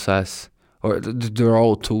the process, or they're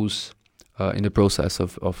all tools in the process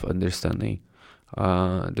of understanding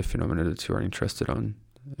the phenomena that you are interested on.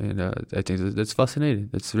 And I think that's fascinating.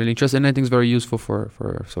 That's really interesting, and I think it's very useful for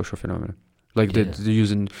social phenomena. They're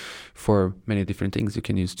using for many different things. You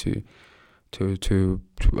can use to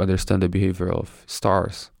understand the behavior of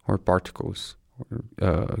stars, or particles,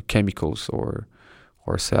 or chemicals, or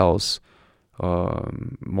cells,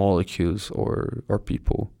 molecules, or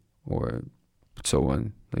people, or so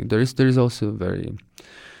on. There is also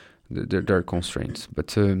there are constraints,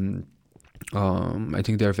 but I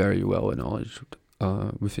think they're very well acknowledged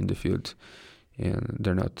within the field, and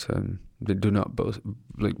they're not. They do not both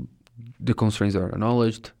the constraints are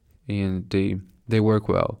acknowledged, and they work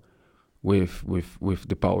well with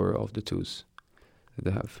the power of the tools that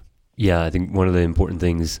they have. Yeah, I think one of the important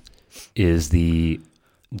things is the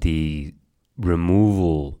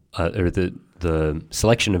removal or the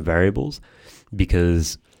selection of variables,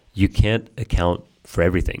 because you can't account for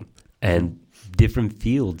everything, and different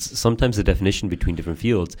fields, sometimes the definition between different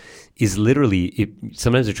fields is literally,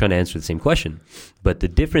 sometimes they're trying to answer the same question, but the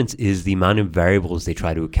difference is the amount of variables they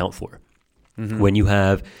try to account for. Mm-hmm. When you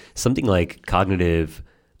have something like cognitive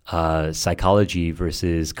psychology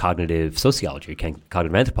versus cognitive sociology,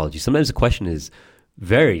 cognitive anthropology, sometimes the question is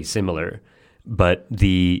very similar, but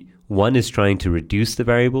the one is trying to reduce the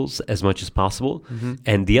variables as much as possible, mm-hmm.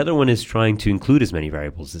 and the other one is trying to include as many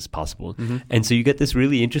variables as possible. Mm-hmm. And so you get this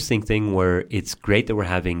really interesting thing where it's great that we're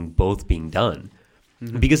having both being done,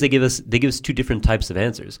 because they give us two different types of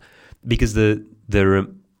answers. Because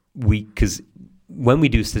because when we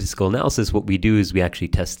do statistical analysis, what we do is we actually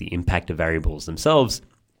test the impact of variables themselves.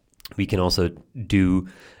 We can also do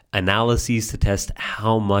analyses to test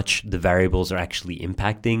how much the variables are actually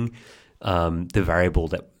impacting the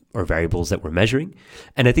variables that we're measuring.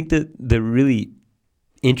 And I think that the really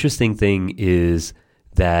interesting thing is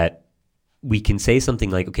that we can say something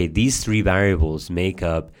like, okay, these three variables make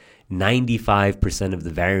up 95% of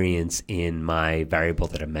the variance in my variable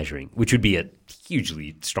that I'm measuring, which would be a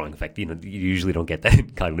hugely strong effect. You usually don't get that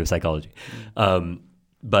in cognitive psychology.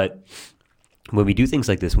 But when we do things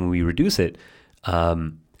like this, when we reduce it,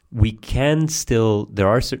 we can still, there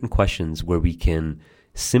are certain questions where we can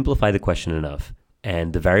simplify the question enough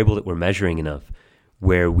and the variable that we're measuring enough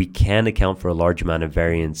where we can account for a large amount of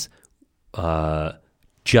variance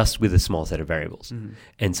just with a small set of variables.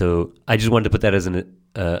 And so I just wanted to put that as an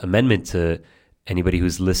amendment to anybody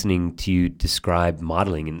who's listening to you describe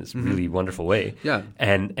modeling in this really wonderful way. Yeah.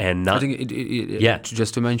 And not... I think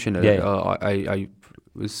just to mention that, I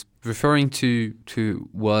was referring to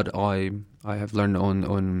what I have learned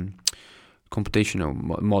on computational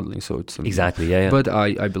modeling. So it's exactly, yeah. But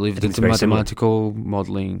I believe that the mathematical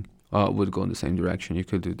modeling would go in the same direction. You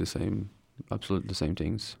could do absolutely the same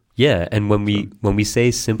things. Yeah, and when we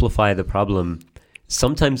say simplify the problem,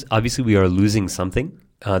 sometimes obviously we are losing something.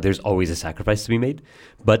 There's always a sacrifice to be made,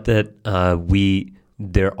 but that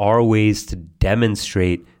there are ways to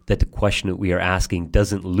demonstrate that the question that we are asking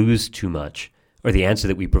doesn't lose too much, or the answer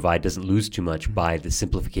that we provide doesn't lose too much by the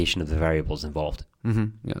simplification of the variables involved. Yeah,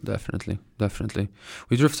 definitely.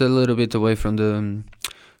 We drifted a little bit away from the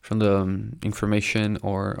information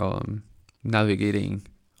or navigating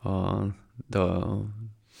the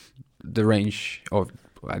range of,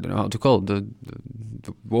 I don't know how to call it, the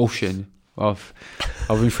ocean of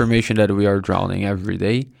information that we are drowning every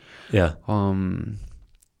day. Yeah.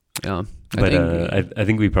 Yeah. I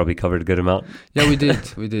think we probably covered a good amount. Yeah, we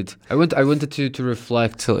did. I wanted to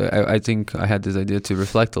reflect. I think I had this idea to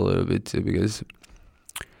reflect a little bit too, because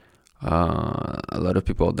a lot of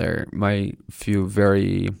people out there might feel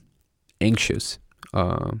very anxious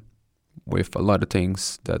with a lot of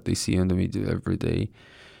things that they see on the media every day.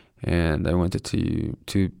 And I wanted to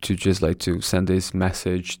just like to send this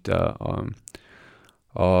message that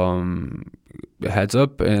heads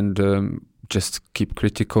up and just keep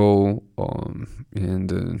critical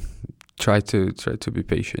and try to be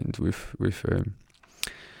patient with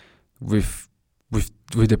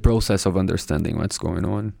the process of understanding what's going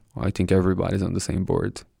on. I think everybody's on the same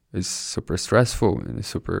board. It's super stressful and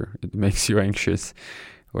it makes you anxious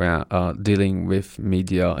when dealing with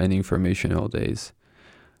media and information nowadays.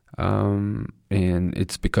 And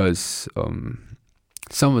it's because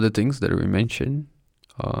some of the things that we mentioned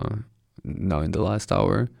now in the last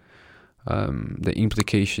hour, the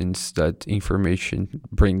implications that information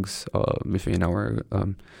brings within our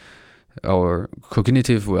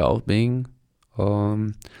cognitive well-being,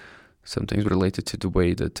 some things related to the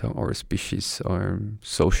way that our species are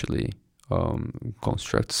socially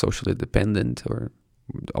constructed, socially dependent, or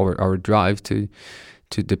our drive to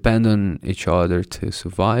depend on each other to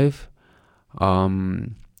survive,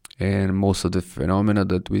 and most of the phenomena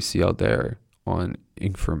that we see out there on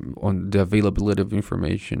the availability of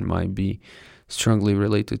information might be strongly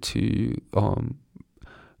related to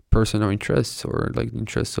personal interests or like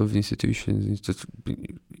interests of institutions,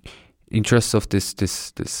 interests of this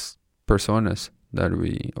personas that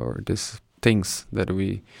or these things that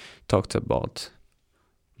we talked about.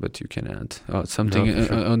 But you can add something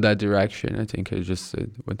on that direction. I think I just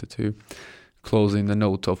wanted to close in the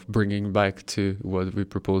note of bringing back to what we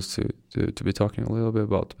proposed to be talking a little bit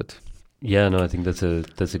about. But yeah, no, I think that's a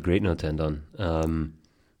great note to end on.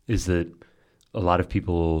 Is that a lot of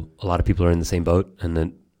people are in the same boat, and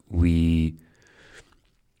that we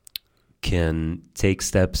can take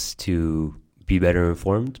steps to be better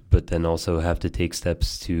informed, but then also have to take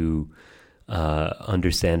steps to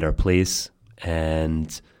understand our place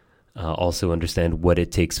and also understand what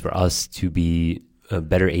it takes for us to be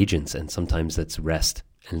better agents. And sometimes that's rest,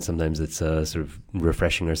 and sometimes it's sort of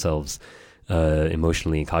refreshing ourselves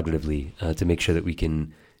emotionally and cognitively to make sure that we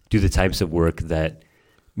can do the types of work that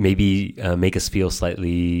maybe make us feel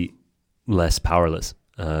slightly less powerless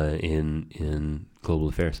in global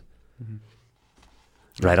affairs.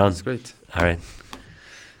 Right on. That's great. All right.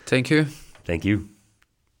 Thank you. Thank you.